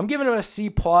 I'm giving him a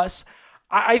C+.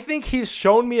 I think he's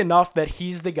shown me enough that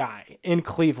he's the guy in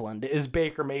Cleveland, is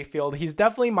Baker Mayfield. He's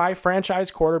definitely my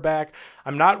franchise quarterback.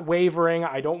 I'm not wavering.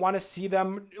 I don't want to see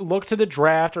them look to the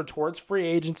draft or towards free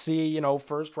agency,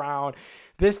 first round,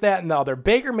 this, that, and the other.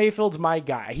 Baker Mayfield's my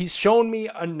guy. He's shown me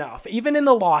enough. Even in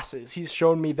the losses, he's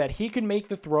shown me that he can make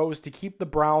the throws to keep the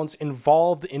Browns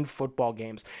involved in football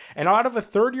games. And out of a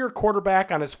third-year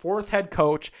quarterback on his 4th head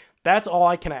coach, that's all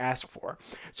I can ask for.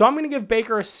 So I'm going to give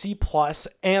Baker a C+,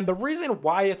 and the reason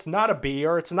why it's not a B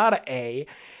or it's not an A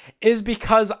is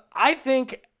because I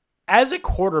think as a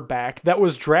quarterback that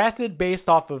was drafted based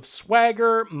off of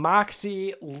swagger,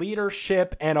 moxie,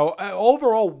 leadership, and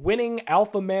overall winning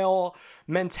alpha male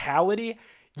mentality,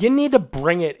 you need to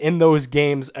bring it in those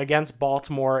games against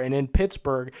Baltimore and in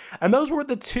Pittsburgh. And those were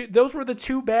the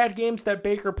two bad games that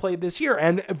Baker played this year.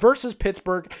 And versus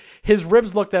Pittsburgh, his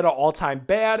ribs looked at an all-time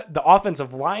bad. The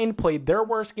offensive line played their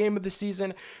worst game of the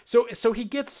season. So he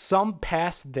gets some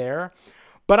pass there.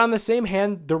 But on the same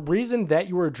hand, the reason that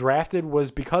you were drafted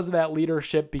was because of that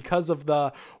leadership, because of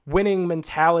the winning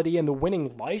mentality and the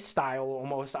winning lifestyle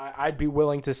almost, I'd be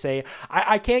willing to say.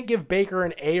 I can't give Baker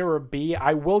an A or a B.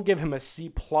 I will give him a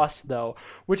C+, though,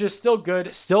 which is still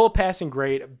good, still a passing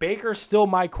grade. Baker's still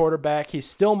my quarterback. He's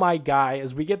still my guy.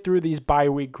 As we get through these bye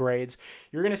week grades,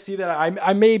 you're going to see that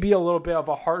I may be a little bit of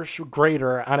a harsh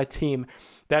grader on a team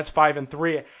that's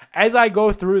 5-3. As I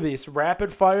go through these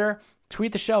rapid fire,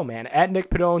 tweet the show, man. At Nick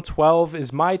Padone 12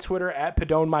 is my Twitter. At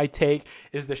Padone My Take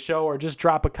is the show, or just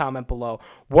drop a comment below.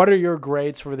 What are your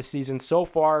grades for the season so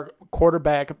far?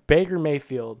 Quarterback Baker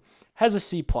Mayfield has a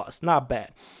C+, not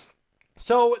bad.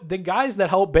 So the guys that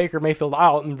helped Baker Mayfield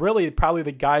out, and really probably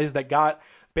the guys that got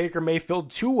Baker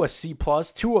Mayfield to a C+,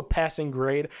 to a passing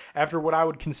grade after what I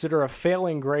would consider a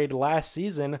failing grade last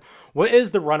season, what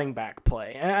is the running back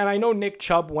play? And I know Nick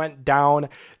Chubb went down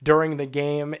during the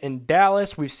game in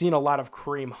Dallas. We've seen a lot of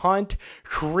Kareem Hunt.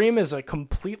 Kareem is a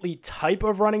completely type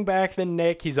of running back than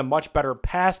Nick. He's a much better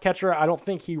pass catcher. I don't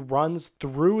think he runs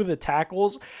through the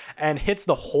tackles and hits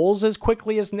the holes as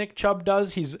quickly as Nick Chubb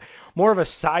does. He's more of a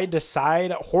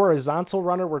side-to-side horizontal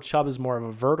runner, where Chubb is more of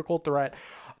a vertical threat.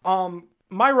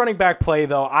 My running back play,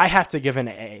 though, I have to give an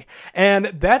A. And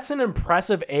that's an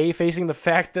impressive A, facing the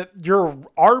fact that your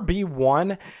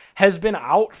RB1 has been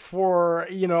out for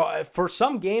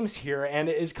some games here and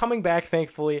is coming back,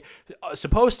 thankfully,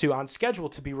 supposed to, on schedule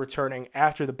to be returning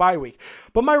after the bye week.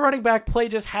 But my running back play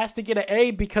just has to get an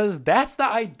A because that's the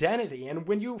identity. And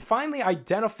when you finally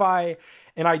identify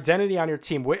an identity on your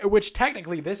team, which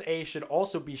technically this A should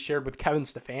also be shared with Kevin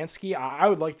Stefanski. I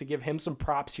would like to give him some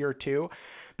props here too,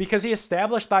 because he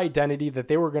established the identity that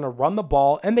they were going to run the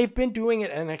ball, and they've been doing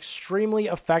it at an extremely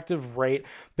effective rate.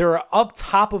 They're up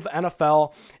top of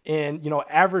NFL in,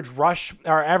 average rush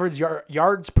or average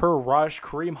yards per rush.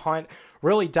 Kareem Hunt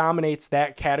really dominates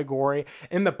that category.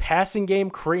 In the passing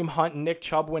game, Kareem Hunt and Nick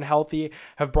Chubb, when healthy,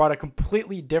 have brought a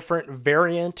completely different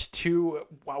variant to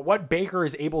what Baker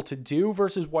is able to do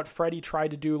versus what Freddie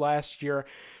tried to do last year.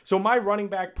 So my running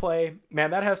back play, man,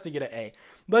 that has to get an A.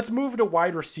 Let's move to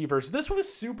wide receivers. This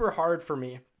was super hard for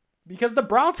me because the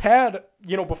Browns had,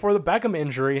 before the Beckham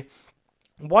injury,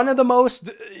 one of the most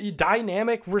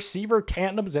dynamic receiver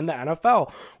tandems in the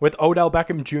NFL, with Odell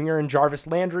Beckham Jr. and Jarvis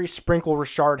Landry. Sprinkle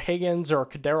Rashard Higgins or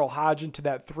Kadarius Hodge into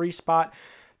that 3 spot.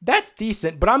 That's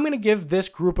decent, but I'm going to give this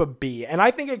group a B, and I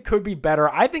think it could be better.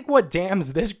 I think what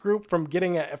damns this group from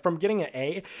getting an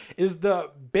A is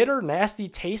the bitter, nasty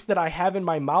taste that I have in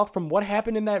my mouth from what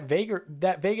happened in that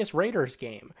Vegas Raiders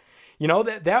game.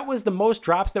 That was the most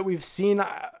drops that we've seen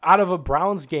out of a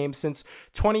Browns game since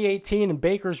 2018 and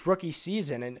Baker's rookie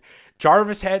season. And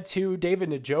Jarvis had 2. David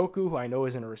Njoku, who I know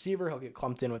isn't a receiver, he'll get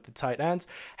clumped in with the tight ends,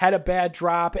 had a bad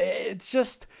drop. It's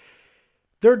just,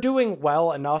 they're doing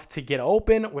well enough to get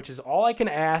open, which is all I can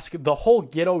ask. The whole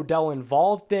get Odell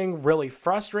involved thing really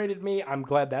frustrated me. I'm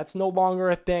glad that's no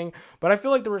longer a thing, but I feel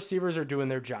like the receivers are doing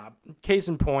their job. Case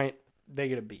in point, they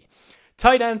get a B.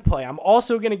 Tight end play, I'm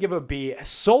also going to give a B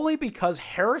solely because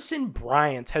Harrison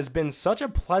Bryant has been such a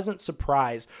pleasant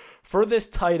surprise for this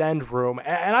tight end room.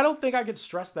 And I don't think I could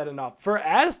stress that enough. For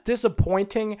as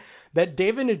disappointing that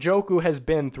David Njoku has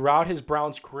been throughout his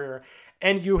Browns career,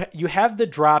 and you have the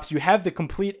drops, you have the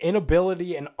complete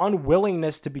inability and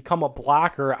unwillingness to become a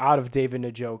blocker out of David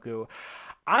Njoku.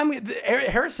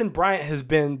 Harrison Bryant has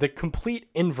been the complete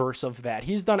inverse of that.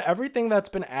 He's done everything that's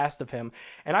been asked of him.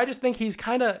 And I just think he's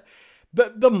kind of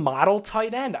the model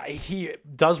tight end. He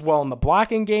does well in the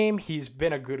blocking game. He's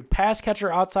been a good pass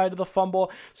catcher outside of the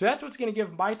fumble. So that's what's going to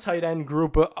give my tight end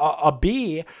group a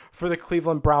B for the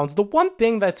Cleveland Browns. The one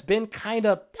thing that's been kind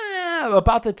of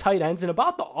about the tight ends and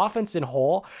about the offense in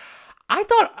whole,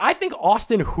 I think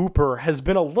Austin Hooper has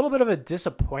been a little bit of a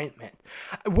disappointment.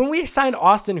 When we signed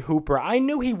Austin Hooper, I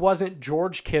knew he wasn't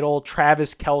George Kittle,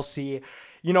 Travis Kelce.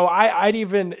 I'd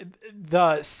even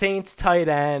the Saints tight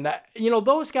end.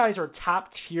 Those guys are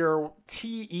top tier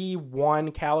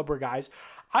TE1 caliber guys.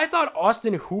 I thought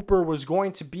Austin Hooper was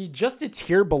going to be just a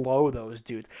tier below those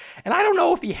dudes. And I don't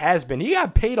know if he has been. He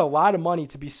got paid a lot of money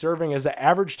to be serving as an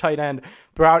average tight end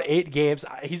throughout 8 games.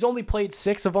 He's only played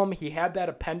 6 of them. He had that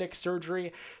appendix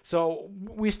surgery. So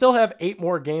we still have 8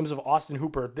 more games of Austin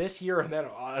Hooper this year and then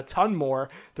a ton more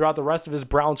throughout the rest of his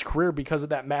Browns career because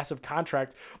of that massive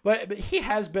contract. But he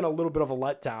has been a little bit of a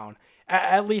letdown,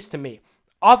 at least to me.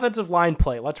 Offensive line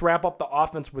play. Let's wrap up the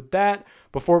offense with that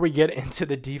before we get into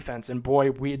the defense. And boy,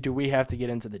 do we have to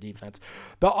get into the defense.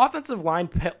 The offensive line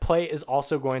play is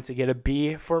also going to get a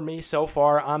B for me so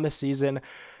far on the season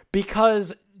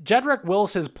because Jedrick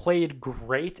Wills has played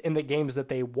great in the games that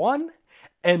they won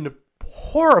and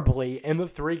horribly in the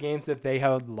 3 games that they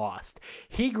have lost.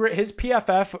 His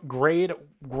PFF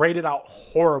graded out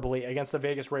horribly against the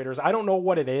Vegas Raiders. I don't know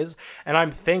what it is, and I'm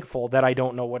thankful that I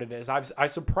don't know what it is. I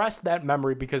suppressed that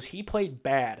memory because he played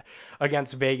bad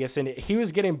against Vegas, and he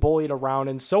was getting bullied around,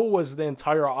 and so was the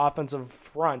entire offensive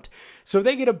front. So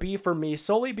they get a B for me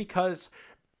solely because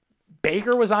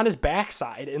Baker was on his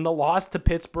backside in the loss to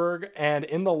Pittsburgh and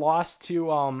in the loss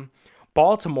to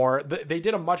Baltimore. They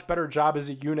did a much better job as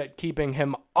a unit keeping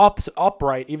him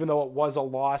upright, even though it was a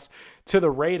loss to the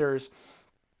Raiders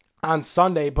on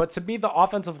Sunday. But to me, the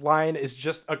offensive line is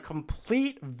just a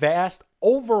complete, vast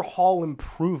overhaul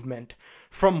improvement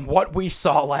from what we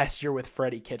saw last year with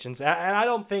Freddie Kitchens. And I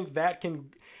don't think that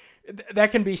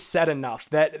can be said enough,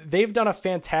 that they've done a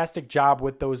fantastic job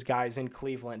with those guys in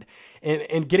Cleveland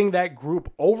in getting that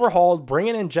group overhauled,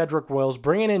 bringing in Jedrick Wills,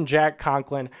 bringing in Jack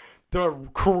Conklin, the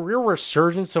career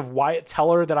resurgence of Wyatt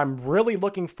Teller that I'm really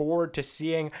looking forward to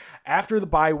seeing after the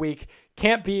bye week.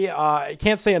 Can't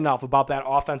say enough about that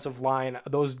offensive line.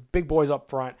 Those big boys up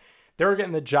front, they're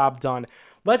getting the job done.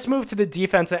 Let's move to the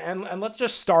defense and let's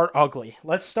just start ugly.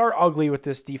 Let's start ugly with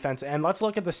this defense and let's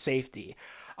look at the safety.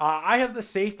 I have the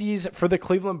safeties for the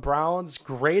Cleveland Browns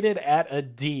graded at a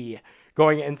D.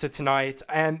 going into tonight.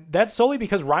 And that's solely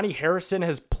because Ronnie Harrison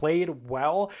has played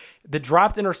well. The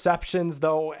dropped interceptions,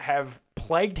 though, have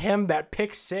plagued him. That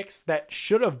pick six that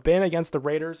should have been against the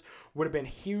Raiders would have been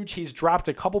huge. He's dropped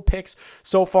a couple picks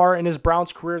so far in his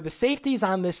Browns career. The safeties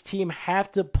on this team have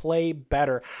to play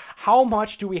better. How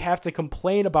much do we have to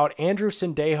complain about Andrew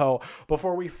Sendejo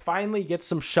before we finally get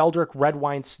some Sheldrick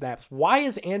Redwine snaps? Why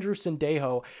is Andrew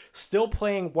Sendejo still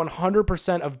playing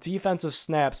 100% of defensive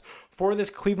snaps for this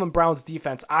Cleveland Browns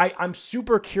defense? I'm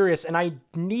super curious, and I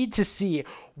need to see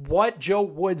what Joe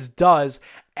Woods does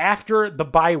after the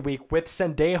bye week with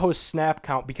Sendejo's snap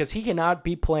count, because he cannot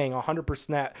be playing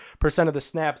 100% of the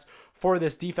snaps for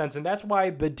this defense. And that's why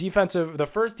the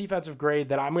first defensive grade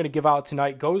that I'm going to give out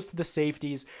tonight goes to the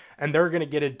safeties, and they're going to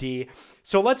get a D.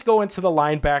 So let's go into the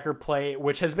linebacker play,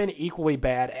 which has been equally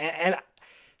bad. And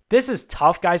this is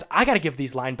tough, guys. I got to give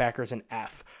these linebackers an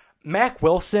F. Mack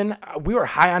Wilson, we were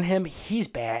high on him. He's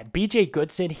bad. BJ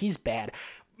Goodson, he's bad.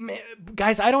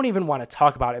 Guys, I don't even want to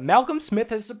talk about it. Malcolm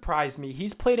Smith has surprised me.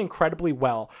 He's played incredibly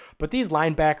well, but these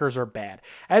linebackers are bad.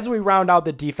 As we round out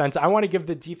the defense, I want to give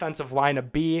the defensive line a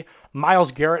B.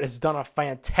 Myles Garrett has done a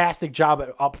fantastic job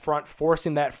up front,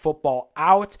 forcing that football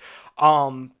out.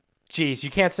 You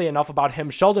can't say enough about him.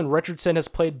 Sheldon Richardson has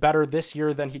played better this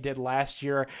year than he did last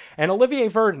year. And Olivier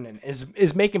Vernon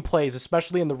is making plays,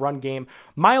 especially in the run game.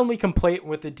 My only complaint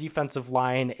with the defensive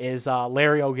line is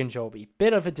Larry Ogunjobi.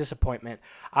 Bit of a disappointment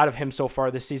out of him so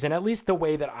far this season, at least the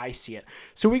way that I see it.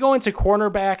 So we go into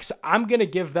cornerbacks. I'm going to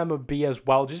give them a B as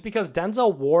well, just because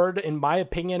Denzel Ward, in my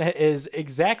opinion, is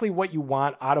exactly what you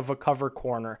want out of a cover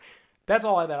corner. That's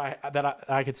all that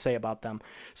I could say about them.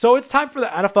 So it's time for the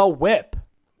NFL Whip.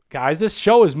 Guys, this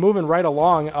show is moving right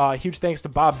along. Huge thanks to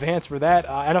Bob Vance for that.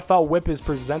 NFL Whip is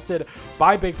presented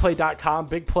by BigPlay.com.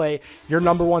 Big Play, your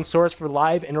number one source for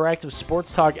live interactive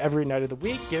sports talk every night of the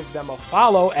week. Give them a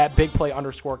follow at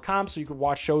BigPlay_com so you can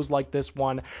watch shows like this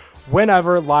one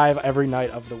whenever, live every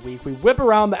night of the week. We whip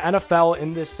around the NFL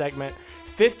in this segment,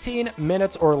 15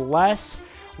 minutes or less.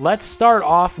 Let's start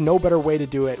off, no better way to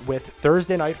do it, with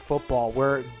Thursday Night Football,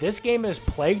 where this game is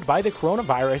plagued by the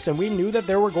coronavirus, and we knew that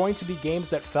there were going to be games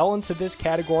that fell into this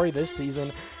category this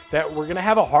season that were going to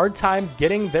have a hard time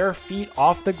getting their feet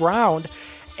off the ground.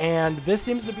 And this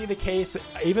seems to be the case,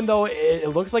 even though it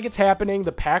looks like it's happening.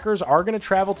 The Packers are going to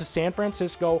travel to San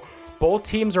Francisco. Both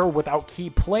teams are without key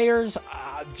players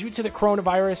due to the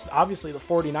coronavirus. Obviously, the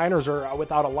 49ers are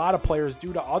without a lot of players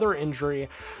due to other injury.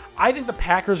 I think the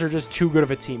Packers are just too good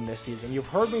of a team this season. You've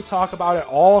heard me talk about it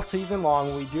all season long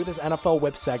when we do this NFL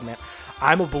Whip segment.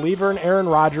 I'm a believer in Aaron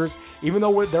Rodgers. Even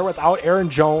though they're without Aaron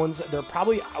Jones, they're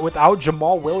probably without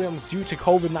Jamal Williams due to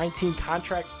COVID-19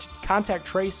 contact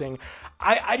tracing.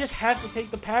 I just have to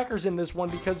take the Packers in this one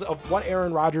because of what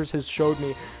Aaron Rodgers has showed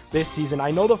me this season.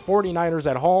 I know the 49ers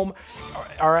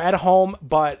are at home,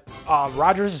 but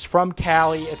Rodgers is from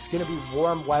Cali. It's going to be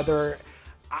warm weather.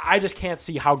 I just can't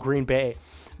see how Green Bay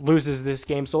loses this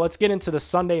game. So let's get into the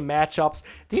Sunday matchups.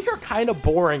 These are kind of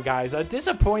boring, guys. A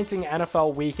disappointing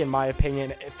NFL week, in my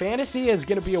opinion. Fantasy is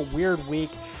going to be a weird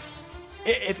week.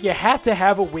 If you had to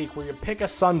have a week where you pick a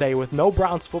Sunday with no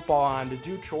Browns football on to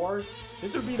do chores,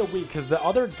 this would be the week, because the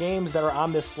other games that are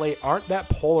on this slate aren't that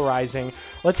polarizing.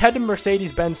 Let's head to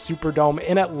Mercedes-Benz Superdome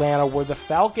in Atlanta, where the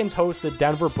Falcons host the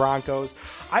Denver Broncos.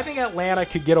 I think Atlanta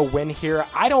could get a win here.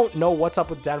 I don't know what's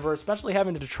up with Denver, especially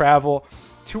having to travel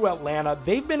to Atlanta.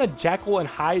 They've been a Jekyll and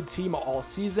Hyde team all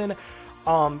season.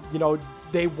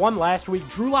 They won last week.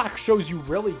 Drew Lock shows you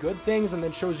really good things and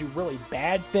then shows you really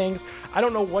bad things. I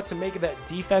don't know what to make of that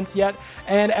defense yet.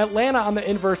 And Atlanta, on the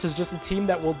inverse, is just a team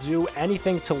that will do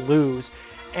anything to lose.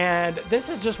 And this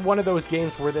is just one of those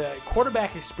games where the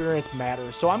quarterback experience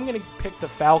matters. So I'm going to pick the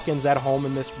Falcons at home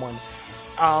in this one.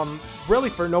 Really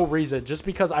for no reason, just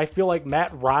because I feel like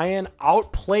Matt Ryan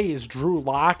outplays Drew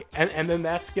Lock, and then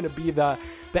that's going to be the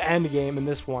end game in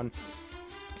this one.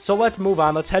 So let's move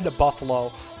on. Let's head to Buffalo,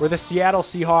 where the Seattle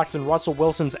Seahawks and Russell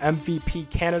Wilson's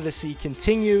MVP candidacy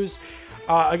continues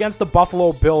against the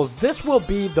Buffalo Bills. This will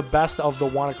be the best of the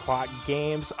 1 o'clock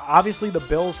games. Obviously, the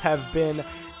Bills have been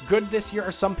good this year.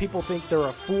 Some people think they're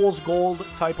a fool's gold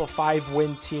type of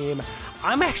 5-win team.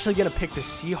 I'm actually going to pick the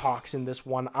Seahawks in this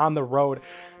one on the road,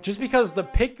 just because the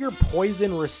pick your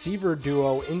poison receiver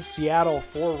duo in Seattle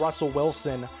for Russell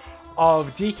Wilson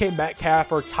of DK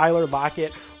Metcalf or Tyler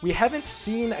Lockett, we haven't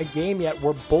seen a game yet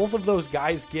where both of those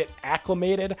guys get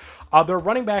acclimated. Their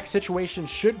running back situation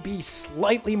should be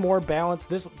slightly more balanced.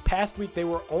 This past week, they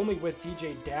were only with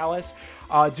DJ Dallas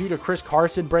due to Chris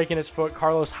Carson breaking his foot,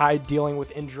 Carlos Hyde dealing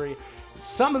with injury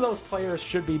Some of those players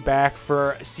should be back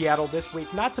for Seattle this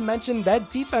week. Not to mention that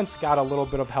defense got a little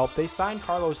bit of help. They signed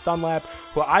Carlos Dunlap,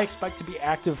 who I expect to be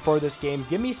active for this game.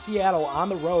 Give me Seattle on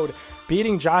the road,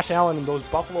 beating Josh Allen and those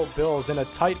Buffalo Bills in a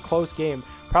tight, close game.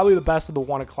 Probably the best of the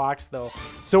 1 o'clocks, though.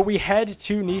 So we head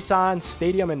to Nissan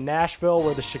Stadium in Nashville,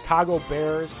 where the Chicago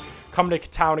Bears come to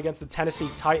town against the Tennessee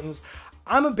Titans.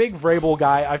 I'm a big Vrabel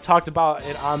guy. I've talked about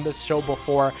it on this show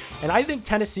before, and I think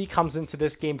Tennessee comes into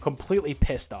this game completely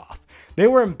pissed off. They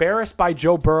were embarrassed by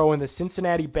Joe Burrow and the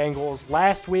Cincinnati Bengals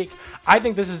last week. I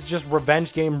think this is just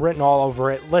revenge game written all over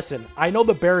it. Listen, I know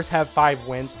the Bears have 5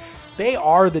 wins. They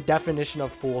are the definition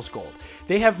of fool's gold.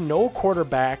 They have no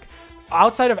quarterback.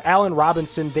 Outside of Allen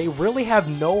Robinson, they really have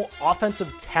no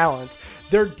offensive talent.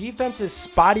 Their defense is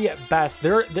spotty at best.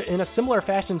 They're in a similar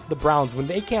fashion to the Browns. When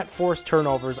they can't force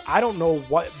turnovers, I don't know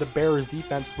what the Bears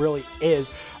defense really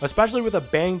is, especially with a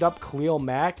banged up Khalil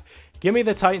Mack. Give me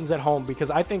the Titans at home because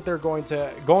I think they're going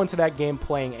to go into that game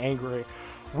playing angry.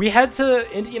 We head to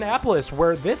Indianapolis,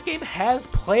 where this game has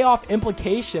playoff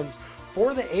implications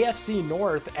for the AFC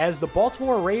North as the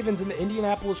Baltimore Ravens and the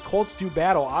Indianapolis Colts do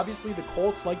battle. Obviously, the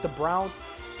Colts, like the Browns,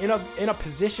 in a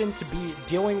position to be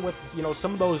dealing with,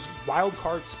 some of those wild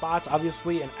card spots.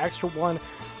 Obviously, an extra one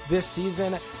this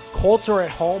season. Colts are at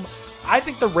home. I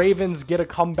think the Ravens get a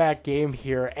comeback game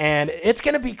here, and it's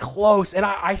going to be close, and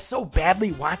I so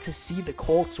badly want to see the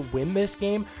Colts win this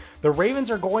game. The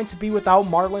Ravens are going to be without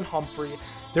Marlon Humphrey.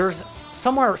 There's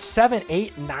somewhere 7,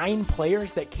 8, 9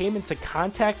 players that came into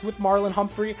contact with Marlon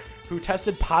Humphrey who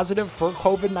tested positive for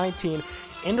COVID-19.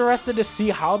 Interested to see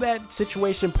how that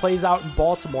situation plays out in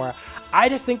Baltimore. I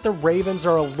just think the Ravens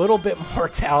are a little bit more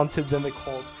talented than the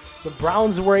Colts. The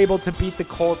Browns were able to beat the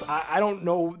Colts. I don't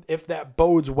know if that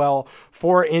bodes well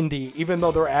for Indy, even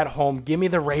though they're at home. Give me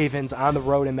the Ravens on the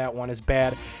road in that one, as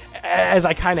bad as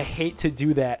I kind of hate to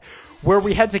do that. Where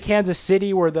we head to Kansas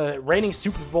City, where the reigning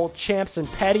Super Bowl champs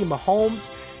and Patty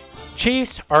Mahomes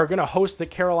Chiefs are going to host the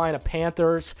Carolina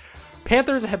Panthers.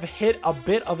 Panthers have hit a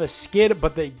bit of a skid,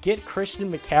 but they get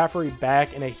Christian McCaffrey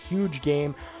back in a huge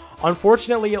game.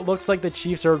 Unfortunately, it looks like the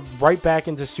Chiefs are right back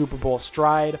into Super Bowl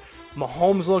stride.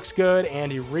 Mahomes looks good.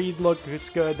 Andy Reid looks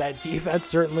good. That defense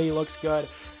certainly looks good.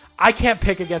 I can't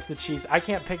pick against the Chiefs. I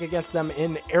can't pick against them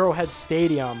in Arrowhead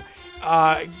Stadium.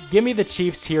 Give me the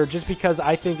Chiefs here just because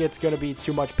I think it's going to be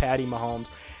too much Patty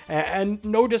Mahomes. And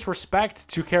no disrespect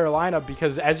to Carolina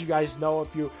because, as you guys know,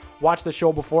 if you watched the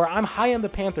show before, I'm high on the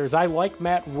Panthers. I like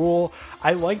Matt Rule.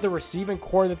 I like the receiving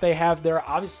core that they have there.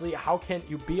 Obviously, how can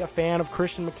you be a fan of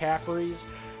Christian McCaffrey's?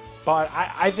 But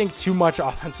I think too much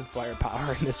offensive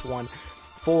firepower in this one.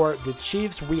 For the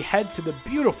Chiefs, we head to the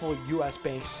beautiful US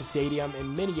Bank Stadium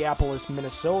in Minneapolis,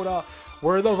 Minnesota,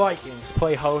 where the Vikings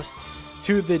play host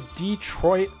to the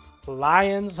Detroit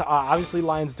Lions. Obviously,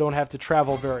 Lions don't have to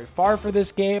travel very far for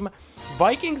this game.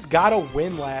 Vikings got a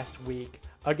win last week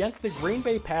against the Green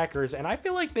Bay Packers, and I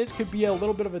feel like this could be a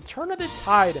little bit of a turn of the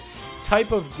tide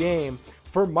type of game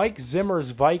for Mike Zimmer's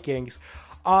Vikings.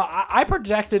 I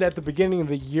projected at the beginning of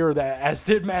the year that, as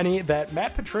did many, that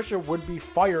Matt Patricia would be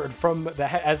fired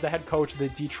as the head coach of the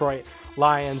Detroit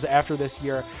Lions after this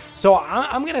year. So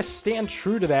I'm going to stand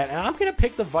true to that, and I'm going to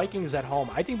pick the Vikings at home.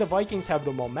 I think the Vikings have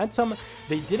the momentum.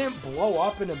 They didn't blow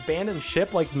up and abandon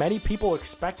ship like many people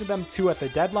expected them to at the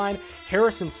deadline.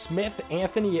 Harrison Smith,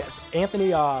 Anthony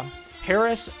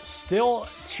Harris, still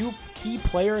 2 key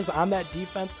players on that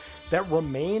defense that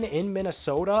remain in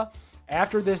Minnesota.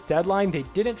 After this deadline, they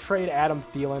didn't trade Adam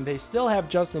Thielen. They still have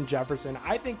Justin Jefferson.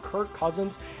 I think Kirk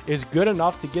Cousins is good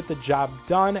enough to get the job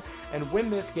done and win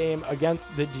this game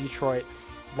against the Detroit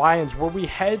Lions, where we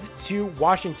head to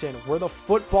Washington, where the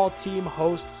football team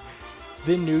hosts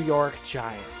the New York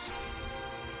Giants.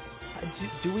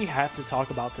 Do we have to talk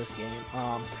about this game?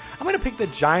 I'm going to pick the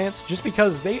Giants just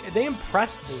because they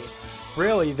impressed me.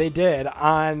 Really, they did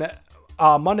on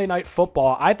Monday Night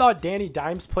Football. I thought Danny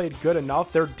Dimes played good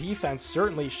enough. Their defense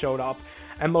certainly showed up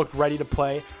and looked ready to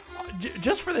play.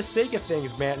 Just for the sake of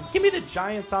things, man, give me the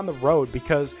Giants on the road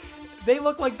because they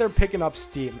look like they're picking up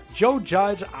steam. Joe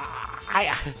Judge,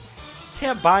 I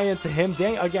can't buy into him.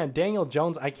 Daniel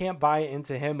Jones, I can't buy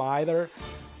into him either.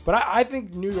 But I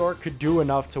think New York could do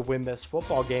enough to win this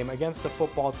football game against the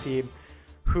football team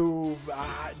who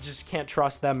just can't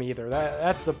trust them either.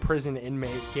 That's the prison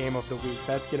inmate game of the week.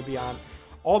 That's going to be on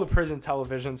all the prison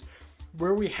televisions.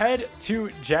 Where we head to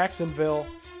Jacksonville,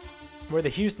 where the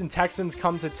Houston Texans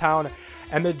come to town,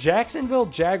 and the Jacksonville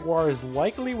Jaguars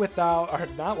definitely without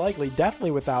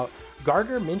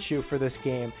Gardner Minshew for this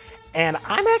game. And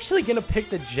I'm actually going to pick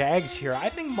the Jags here. I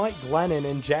think Mike Glennon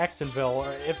in Jacksonville,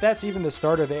 or if that's even the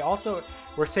starter, they also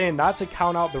were saying not to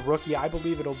count out the rookie. I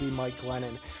believe it'll be Mike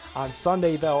Glennon. On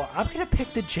Sunday, though, I'm going to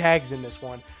pick the Jags in this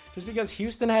one just because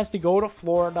Houston has to go to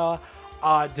Florida.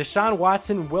 Deshaun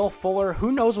Watson, Will Fuller,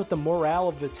 who knows what the morale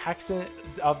of the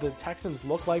Texans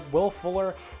look like. Will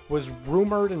Fuller was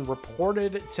rumored and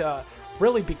reported to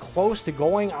really be close to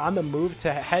going on the move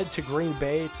to head to Green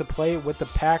Bay to play with the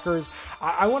Packers.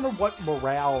 I wonder what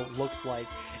morale looks like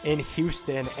in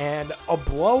Houston, and a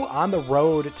blow on the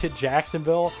road to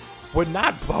Jacksonville would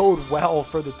not bode well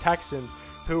for the Texans,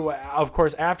 who, of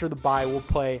course, after the bye will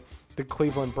play the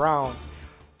Cleveland Browns.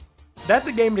 That's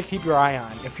a game to keep your eye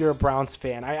on if you're a Browns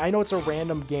fan. I know it's a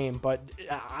random game, but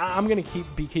I'm going to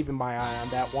be keeping my eye on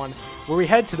that one, where we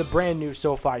head to the brand new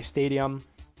SoFi Stadium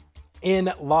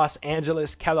in Los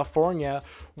Angeles, California,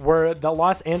 where the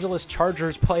Los Angeles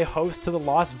Chargers play host to the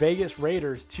Las Vegas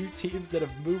Raiders, two teams that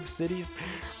have moved cities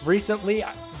recently.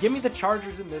 Give me the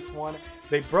Chargers in this one.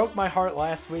 They broke my heart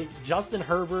last week. Justin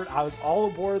Herbert, I was all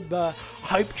aboard the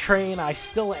hype train. I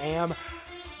still am.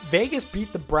 Vegas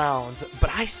beat the Browns, but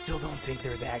I still don't think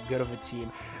they're that good of a team.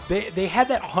 They had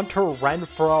that Hunter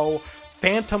Renfrow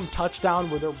phantom touchdown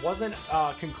where there wasn't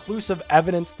conclusive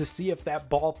evidence to see if that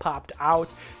ball popped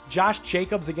out. Josh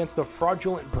Jacobs against the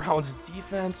fraudulent Browns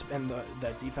defense, and the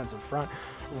defensive front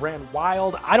ran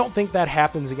wild. I don't think that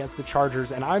happens against the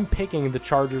Chargers, and I'm picking the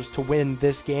Chargers to win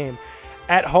this game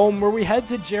at home, where we head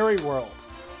to Jerry World.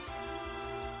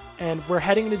 And we're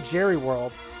heading to Jerry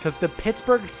World because the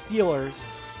Pittsburgh Steelers,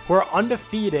 who are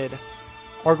undefeated,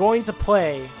 are going to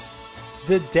play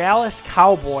the Dallas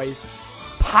Cowboys,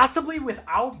 possibly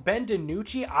without Ben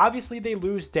DiNucci. Obviously, they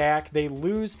lose Dak. They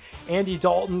lose Andy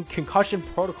Dalton, concussion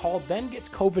protocol, then gets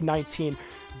COVID-19.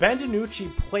 Ben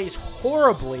DiNucci plays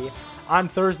horribly on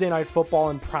Thursday Night Football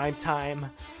in prime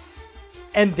time.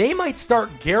 And they might start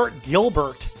Garrett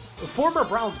Gilbert, the former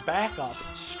Browns backup,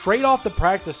 straight off the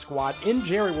practice squad in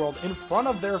Jerry World in front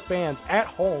of their fans at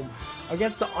home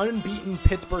against the unbeaten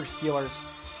Pittsburgh Steelers.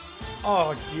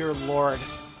 Oh, dear Lord.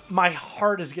 My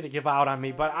heart is going to give out on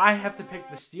me, but I have to pick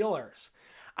the Steelers.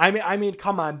 I mean,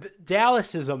 come on.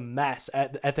 Dallas is a mess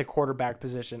at the quarterback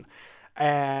position.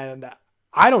 And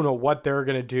I don't know what they're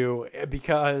going to do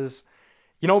because,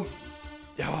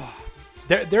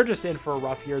 they're just in for a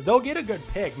rough year. They'll get a good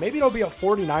pick. Maybe it'll be a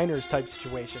 49ers type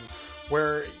situation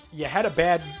where you had a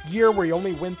bad year where you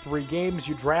only win 3 games.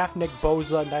 You draft Nick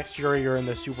Bosa. Next year, you're in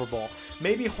the Super Bowl.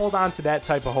 Maybe hold on to that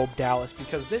type of hope, Dallas,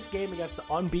 because this game against the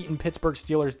unbeaten Pittsburgh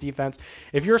Steelers defense,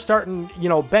 if you're starting,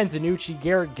 Ben DiNucci,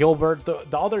 Garrett Gilbert,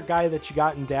 the other guy that you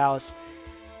got in Dallas,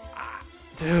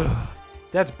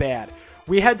 that's bad.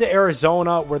 We head to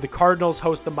Arizona, where the Cardinals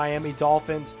host the Miami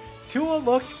Dolphins. Tua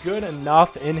looked good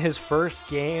enough in his first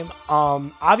game.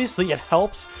 Obviously, it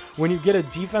helps when you get a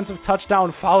defensive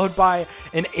touchdown followed by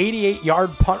an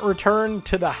 88-yard punt return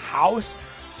to the house.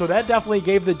 So that definitely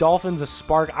gave the Dolphins a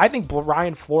spark. I think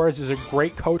Brian Flores is a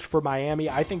great coach for Miami.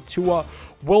 I think Tua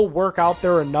will work out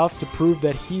there enough to prove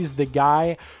that he's the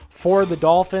guy for the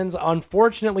Dolphins.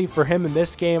 Unfortunately for him in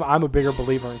this game, I'm a bigger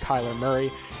believer in Kyler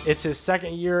Murray. It's his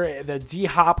second year. The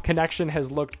D-Hop connection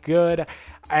has looked good,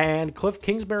 and Cliff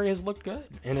Kingsbury has looked good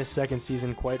in his second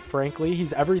season, quite frankly.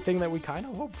 He's everything that we kind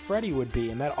of hoped Freddie would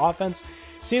be, and that offense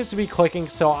seems to be clicking.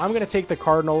 So I'm going to take the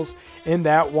Cardinals in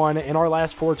that one in our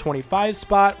last 425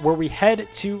 spot, where we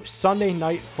head to Sunday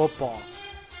Night Football.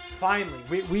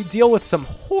 Finally, we deal with some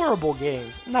horrible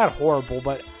games. Not horrible,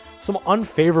 but some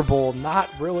unfavorable, not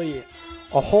really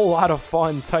a whole lot of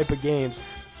fun type of games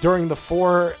during the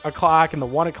 4 o'clock and the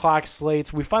 1 o'clock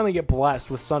slates. We finally get blessed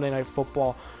with Sunday Night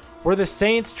Football, where the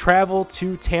Saints travel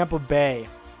to Tampa Bay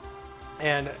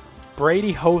and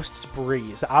Brady hosts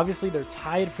Breeze. Obviously, they're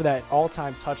tied for that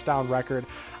all-time touchdown record.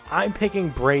 I'm picking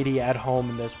Brady at home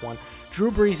in this one.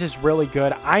 Drew Brees is really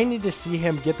good. I need to see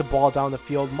him get the ball down the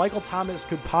field. Michael Thomas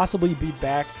could possibly be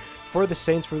back for the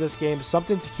Saints for this game.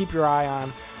 Something to keep your eye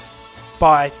on.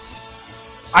 But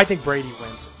I think Brady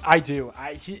wins. I do.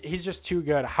 He's just too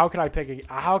good. How could I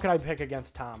pick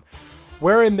against Tom?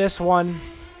 We're in this one.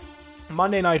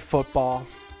 Monday Night Football.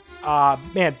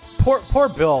 Man, poor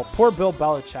Bill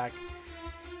Belichick.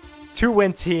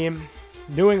 2-win team,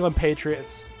 New England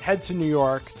Patriots, head to New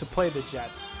York to play the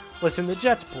Jets. Listen, the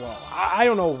Jets blow. I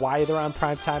don't know why they're on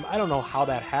primetime. I don't know how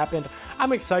that happened.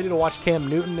 I'm excited to watch Cam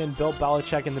Newton and Bill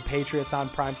Belichick and the Patriots on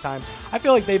primetime. I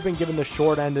feel like they've been given the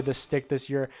short end of the stick this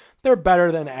year. They're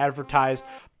better than advertised,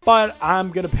 but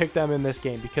I'm going to pick them in this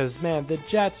game because, man, the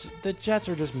Jets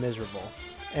are just miserable,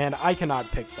 and I cannot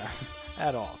pick them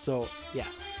at all. So, yeah,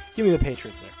 give me the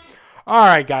Patriots there. All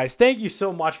right, guys. Thank you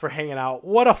so much for hanging out.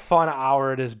 What a fun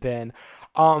hour it has been.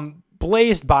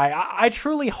 Blazed by. I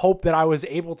truly hope that I was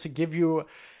able to give you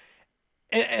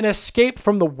an escape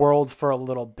from the world for a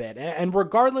little bit. And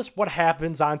regardless what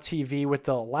happens on TV with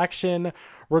the election,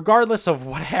 regardless of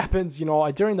what happens,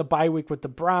 during the bye week with the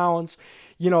Browns,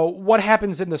 what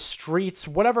happens in the streets,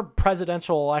 whatever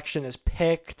presidential election is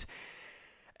picked,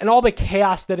 and all the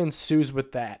chaos that ensues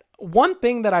with that. One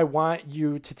thing that I want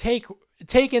you to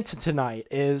take into tonight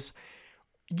is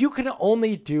you can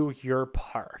only do your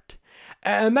part.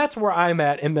 And that's where I'm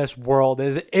at in this world,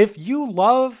 is if you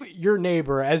love your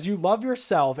neighbor as you love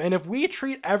yourself, and if we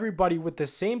treat everybody with the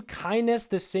same kindness,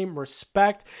 the same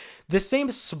respect, the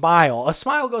same smile, a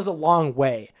smile goes a long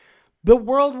way, the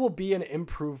world will be an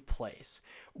improved place.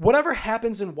 Whatever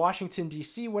happens in Washington,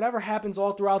 D.C., whatever happens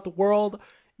all throughout the world,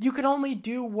 you can only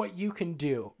do what you can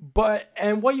do.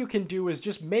 And what you can do is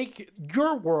just make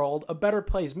your world a better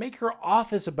place. Make your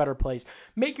office a better place.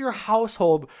 Make your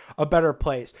household a better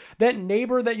place. That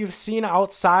neighbor that you've seen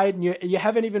outside and you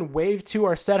haven't even waved to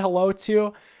or said hello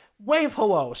to, wave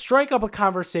hello. Strike up a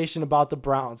conversation about the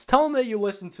Browns. Tell them that you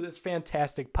listen to this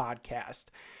fantastic podcast.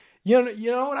 You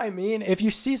know what I mean? If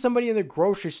you see somebody in the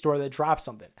grocery store that drops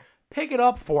something, pick it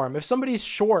up for them. If somebody's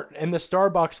short in the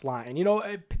Starbucks line,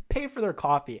 pay for their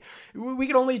coffee. We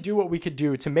can only do what we could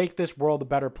do to make this world a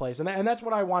better place. And that's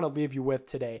what I want to leave you with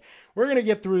today. We're going to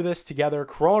get through this together.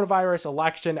 Coronavirus,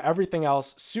 election, everything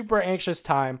else. Super anxious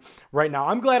time right now.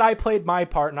 I'm glad I played my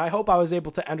part, and I hope I was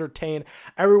able to entertain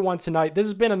everyone tonight. This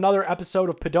has been another episode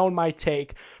of Padone My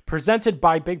Take, presented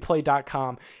by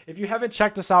BigPlay.com. If you haven't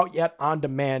checked us out yet on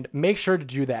demand, make sure to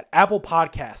do that. Apple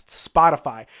Podcasts,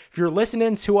 Spotify. If you're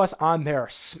listening to us on there,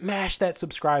 smash that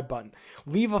subscribe button.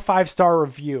 Leave a 5-star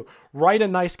review. Write a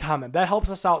nice comment. That helps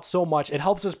us out so much. It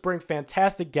helps us bring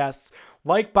fantastic guests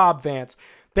like Bob Vance.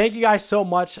 Thank you guys so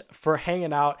much for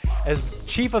hanging out. As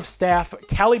Chief of Staff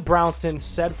Callie Brownson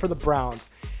said for the Browns,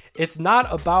 it's not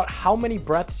about how many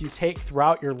breaths you take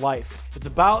throughout your life. It's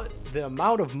about the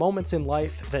amount of moments in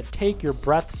life that take your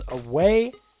breaths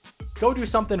away. Go do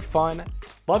something fun.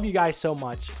 Love you guys so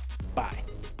much.